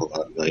talk a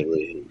lot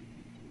lately.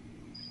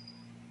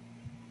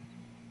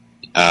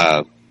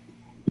 I'm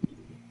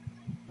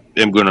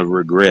going to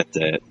regret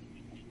that.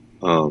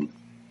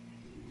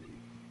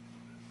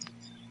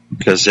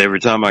 Because every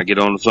time I get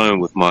on the phone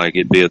with Mike,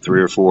 it'd be a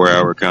 3 or 4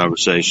 hour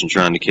conversation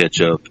trying to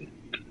catch up.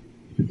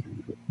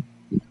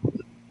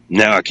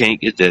 Now I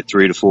can't get that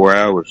 3 to 4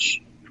 hours.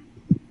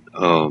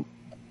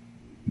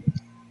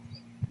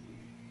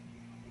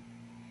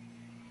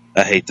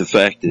 I hate the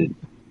fact that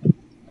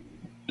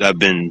I've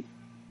been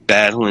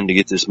battling to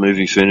get this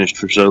movie finished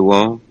for so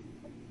long,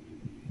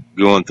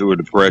 going through a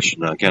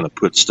depression. I kind of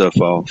put stuff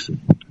off.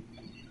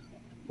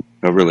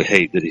 I really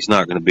hate that he's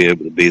not going to be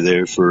able to be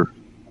there for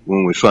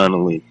when we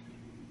finally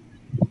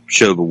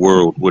show the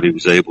world what he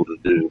was able to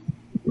do.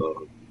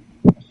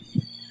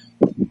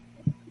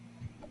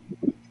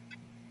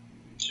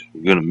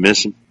 We're going to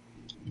miss him.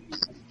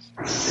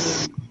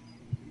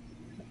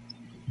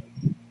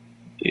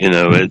 And,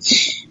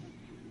 it's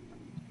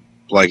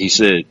like he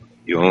said,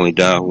 you only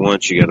die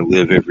once, you got to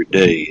live every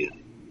day.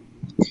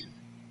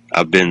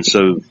 I've been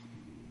so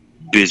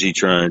busy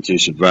trying to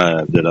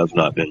survive that I've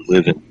not been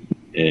living.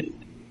 And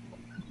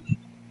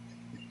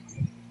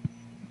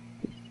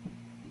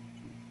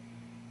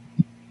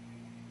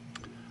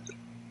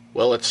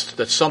well,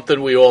 that's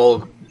something we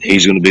all...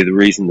 He's going to be the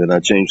reason that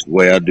I changed the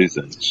way I do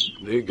things.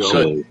 There you go.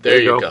 So,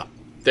 there you go.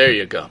 There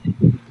you go.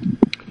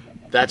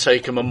 That's how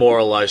you can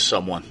memorialize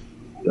someone.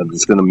 I'm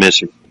just going to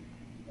miss him.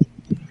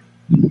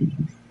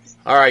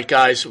 All right,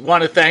 guys.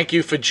 Want to thank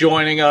you for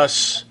joining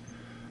us.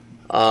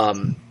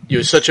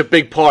 You're such a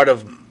big part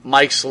of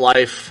Mike's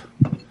life.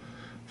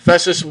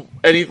 Festus,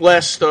 any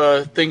last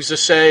things to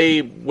say?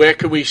 Where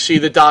can we see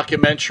the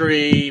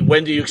documentary?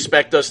 When do you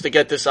expect us to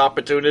get this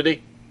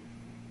opportunity?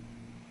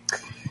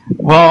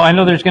 Well, I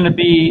know there's going to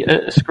be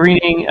a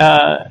screening.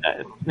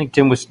 I think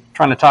Tim was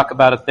trying to talk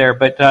about it there,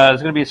 but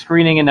there's going to be a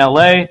screening in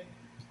LA.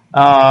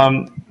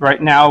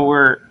 Right now,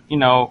 we're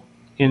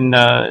in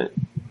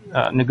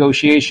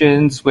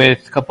negotiations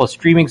with a couple of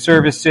streaming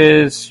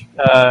services,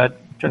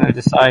 trying to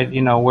decide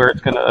where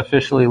it's going to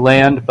officially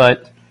land.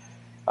 But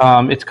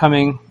it's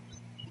coming.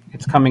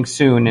 It's coming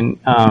soon,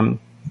 and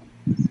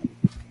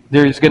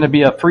there's going to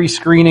be a free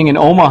screening in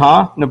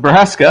Omaha,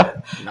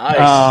 Nebraska.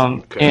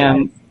 Nice.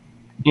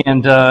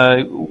 And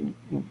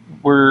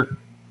we're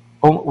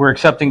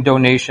accepting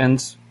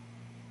donations.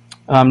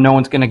 No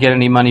one's going to get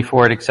any money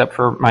for it except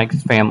for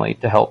Mike's family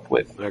to help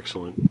with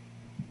Excellent.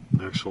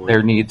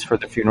 their needs for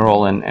the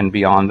funeral and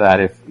beyond that.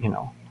 If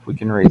we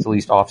can raise, at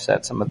least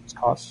offset some of those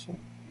costs.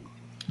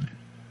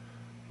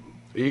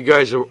 You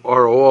guys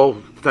are all,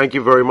 thank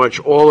you very much,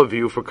 all of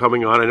you, for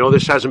coming on. I know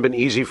this hasn't been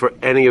easy for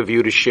any of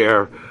you to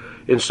share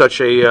in such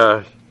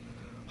a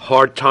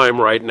hard time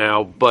right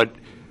now, but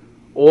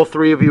All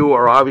three of you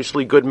are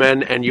obviously good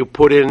men, and you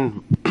put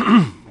in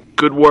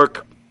good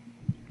work,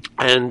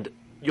 and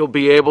you'll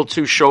be able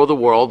to show the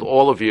world,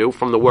 all of you,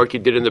 from the work you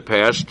did in the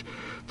past,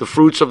 the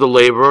fruits of the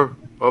labor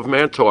of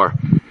Mantor.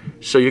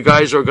 So you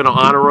guys are going to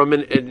honor him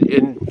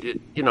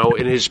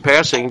in his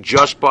passing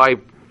just by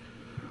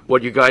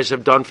what you guys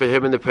have done for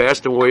him in the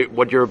past and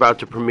what you're about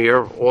to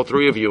premiere, all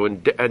three of you.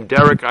 And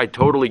Derek, I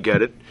totally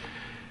get it.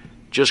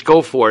 Just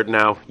go for it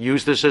now.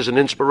 Use this as an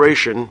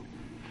inspiration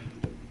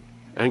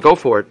and go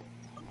for it.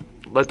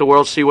 Let the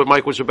world see what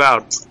Mike was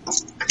about.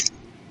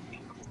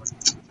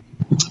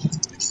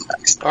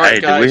 All right,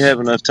 hey, guys. do we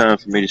have enough time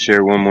for me to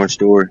share one more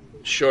story?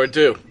 Sure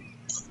do.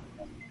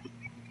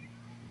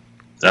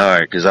 All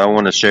right, because I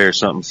want to share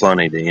something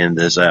funny to end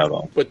this out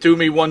on. But do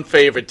me one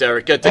favor,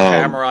 Derek. Get the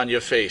camera on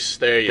your face.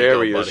 There you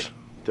go, buddy.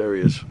 There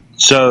he is.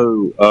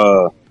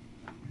 So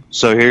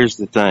here's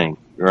the thing,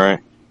 right?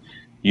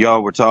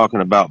 Y'all were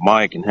talking about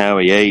Mike and how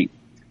he ate.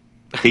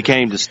 He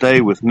came to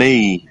stay with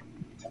me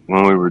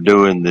when we were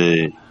doing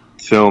the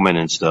filming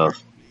and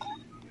stuff.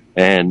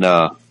 And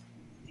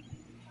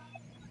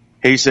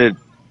he said,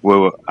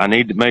 well, I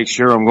need to make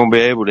sure I'm going to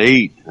be able to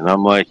eat. And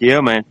I'm like, yeah,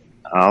 man,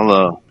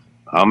 I'll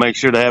make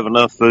sure to have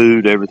enough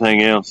food,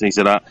 everything else. He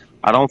said,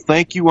 I don't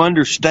think you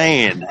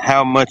understand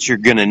how much you're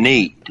going to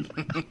need.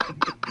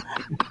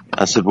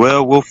 I said,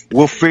 well,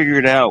 we'll figure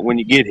it out when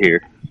you get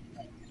here.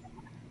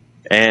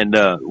 And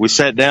we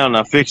sat down and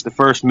I fixed the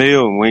first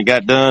meal and we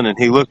got done and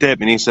he looked at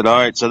me and he said, all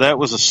right, so that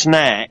was a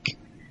snack.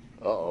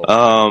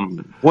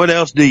 What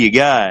else do you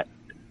got?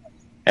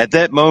 At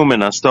that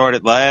moment, I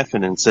started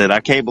laughing and said,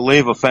 I can't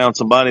believe I found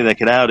somebody that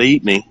could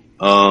out-eat me.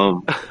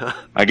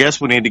 I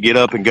guess we need to get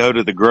up and go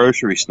to the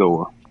grocery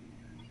store.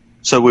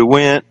 So we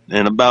went,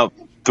 and about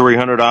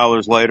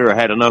 $300 later, I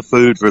had enough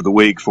food for the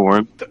week for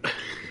him.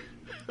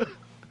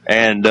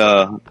 And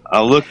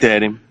I looked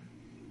at him,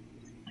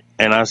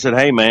 and I said,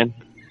 hey, man,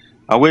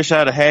 I wish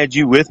I'd have had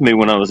you with me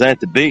when I was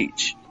at the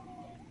beach.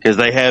 Because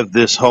they have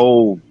this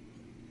whole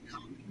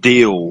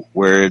deal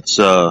where it's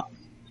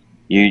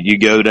you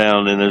go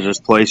down and there's this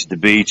place at the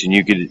beach and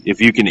if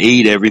you can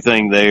eat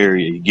everything there,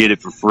 you get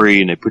it for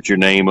free and they put your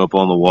name up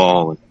on the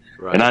wall.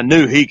 Right. And I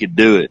knew he could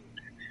do it.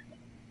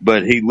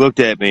 But he looked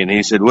at me and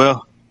he said,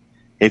 well,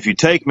 if you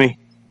take me,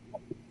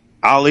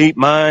 I'll eat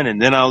mine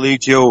and then I'll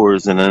eat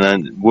yours and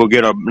then we'll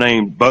get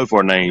both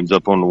our names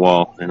up on the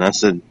wall. And I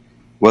said,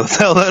 well,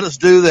 let us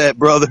do that,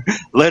 brother.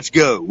 Let's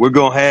go. We're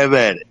going to have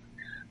at it.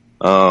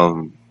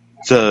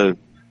 So,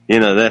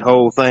 that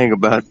whole thing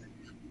about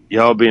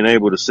y'all being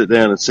able to sit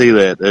down and see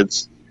that,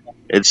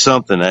 it's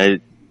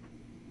something.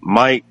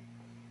 Mike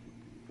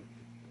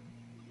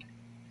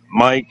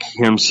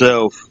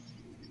himself,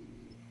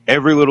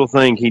 every little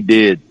thing he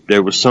did,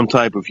 there was some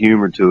type of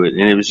humor to it.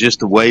 And it was just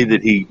the way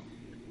that he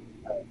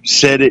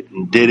said it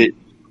and did it.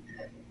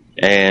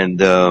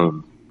 And,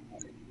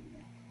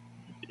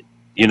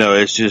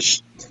 it's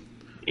just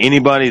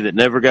anybody that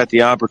never got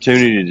the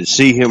opportunity to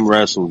see him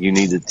wrestle, you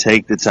need to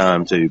take the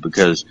time to,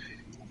 because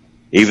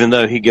even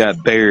though he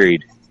got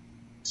buried,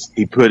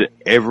 he put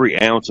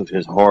every ounce of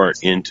his heart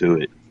into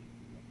it.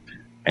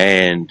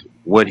 And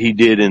what he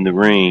did in the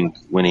ring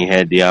when he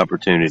had the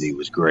opportunity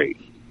was great.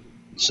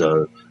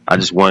 So I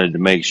just wanted to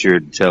make sure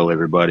to tell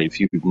everybody, if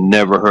you've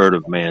never heard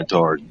of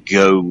Mantor,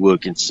 go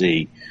look and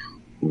see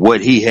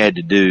what he had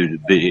to do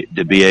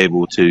to be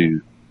able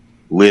to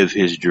live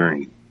his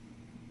dream.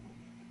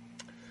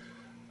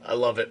 I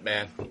love it,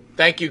 man.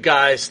 Thank you,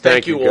 guys.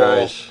 Thank you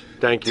all.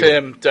 Thank you.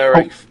 Tim,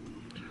 Derek.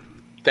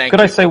 Thank Could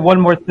you. I say one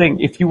more thing?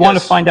 If you want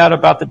to find out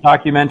about the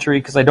documentary,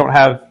 because I don't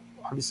have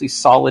obviously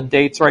solid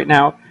dates right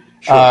now,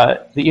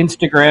 the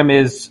Instagram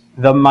is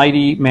the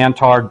Mighty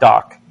Mantor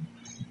Doc.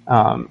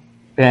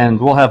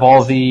 And we'll have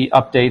all the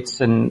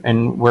updates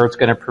and where it's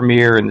going to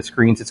premiere and the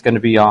screens it's going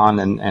to be on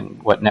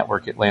and what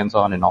network it lands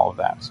on and all of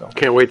that. So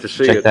can't wait to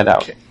see check that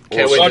out.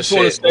 Can't wait to see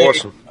it.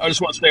 Awesome. I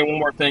just want to say one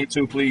more thing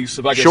too, please,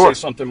 if I can say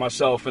something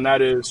myself, and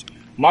that is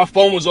my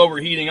phone was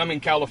overheating. I'm in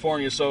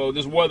California, so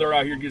this weather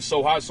out here gets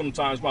so hot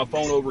sometimes my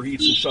phone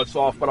overheats and shuts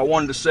off. But I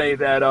wanted to say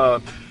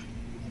that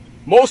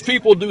most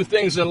people do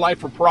things in life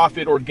for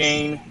profit or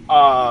gain.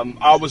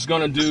 I was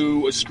going to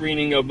do a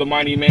screening of The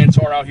Mighty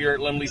Mantor out here at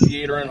Lemley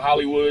Theater in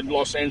Hollywood,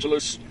 Los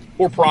Angeles,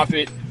 for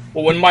profit.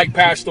 But when Mike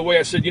passed away,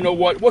 I said, you know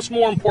what? What's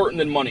more important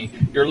than money?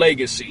 Your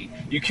legacy.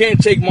 You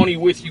can't take money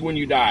with you when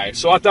you die.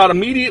 So I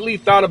immediately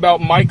thought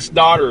about Mike's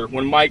daughter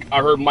when I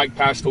heard Mike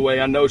passed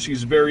away. I know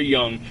she's very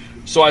young.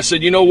 So I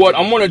said, you know what?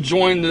 I'm going to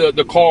join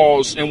the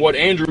cause and what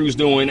Andrew's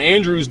doing.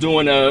 Andrew's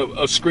doing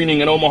a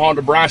screening in Omaha,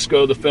 Nebraska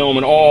of the film,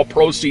 and all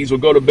proceeds will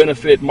go to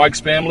benefit Mike's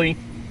family.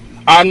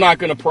 I'm not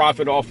going to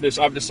profit off this.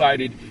 I've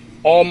decided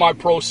all my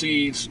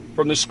proceeds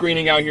from the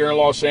screening out here in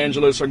Los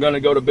Angeles are going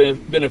to go to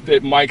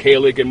benefit Mike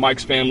Halac and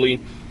Mike's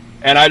family.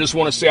 And I just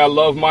want to say I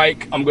love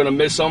Mike. I'm going to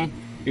miss him.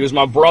 He was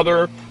my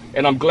brother,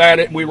 and I'm glad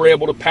that we were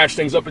able to patch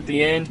things up at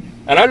the end.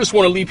 And I just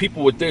want to leave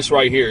people with this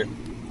right here.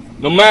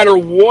 No matter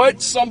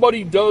what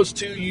somebody does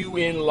to you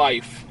in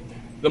life,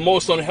 the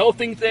most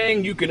unhealthy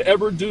thing you can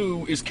ever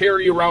do is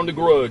carry around a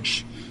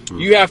grudge.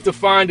 You have to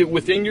find it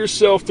within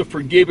yourself to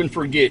forgive and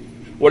forget.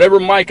 Whatever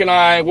Mike and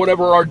I,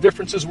 whatever our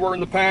differences were in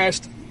the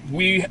past,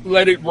 we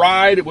let it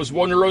ride. It was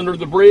water under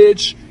the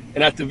bridge.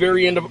 And at the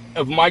very end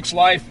of Mike's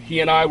life, he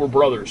and I were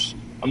brothers.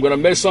 I'm going to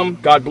miss him.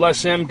 God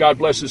bless him. God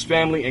bless his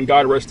family. And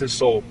God rest his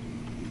soul.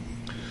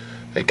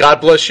 Hey,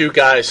 God bless you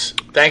guys.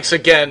 Thanks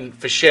again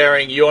for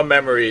sharing your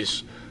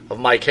memories of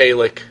Mike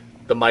Halac,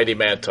 the Mighty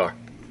Mantar.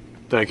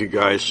 Thank you,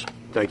 guys.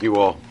 Thank you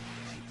all.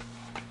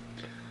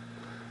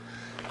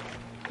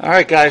 All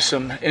right, guys,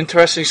 some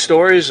interesting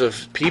stories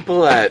of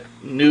people that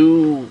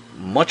knew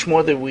much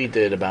more than we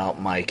did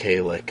about Mike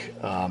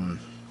Halac.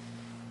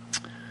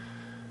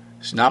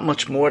 There's not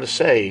much more to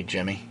say,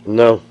 Jimmy.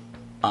 No.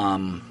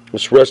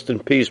 Let's rest in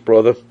peace,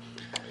 brother.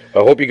 I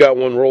hope you got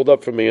one rolled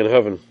up for me in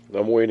heaven.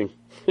 I'm waiting.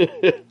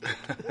 I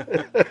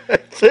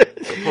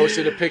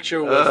posted a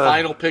picture, a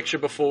final picture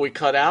before we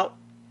cut out,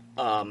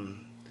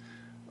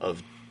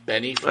 of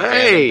Benny from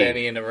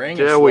Benny in the Ring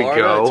in Florida. We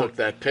go. I took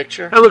that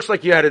picture. That looks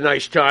like you had a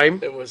nice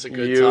time. It was a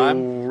good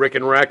time. You Rick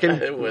and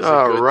Rackin'. It was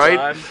a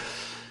good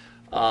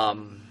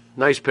time.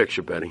 Nice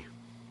picture, Benny.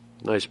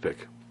 Nice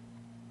pic.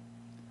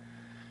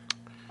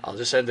 I'll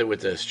just end it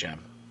with this, Jim.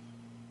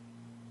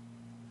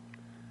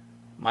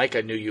 Mike,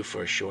 I knew you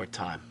for a short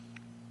time.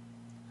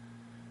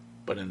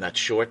 But in that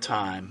short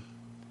time,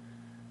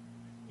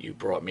 you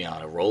brought me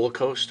on a roller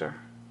coaster.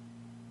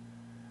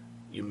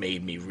 You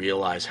made me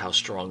realize how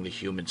strong the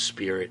human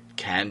spirit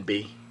can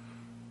be.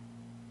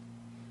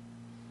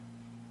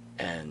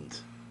 And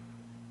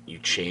you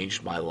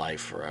changed my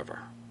life forever.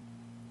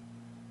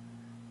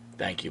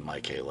 Thank you,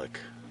 Mike Halac,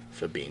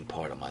 for being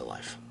part of my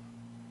life.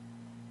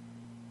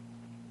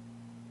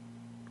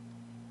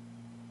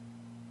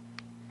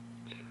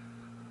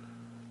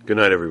 Good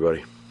night,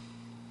 everybody.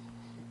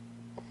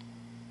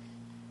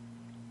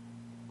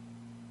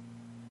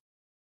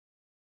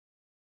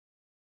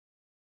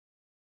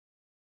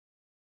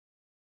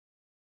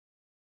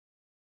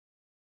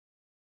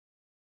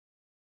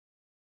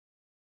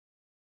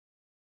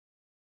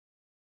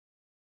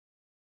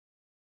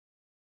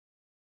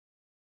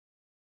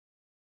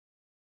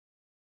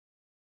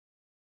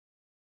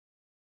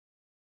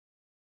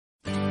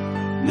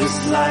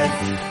 This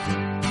life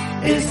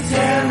is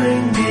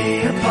tearing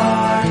me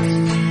apart.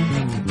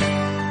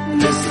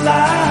 This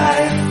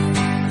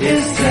life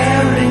is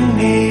tearing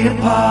me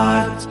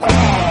apart.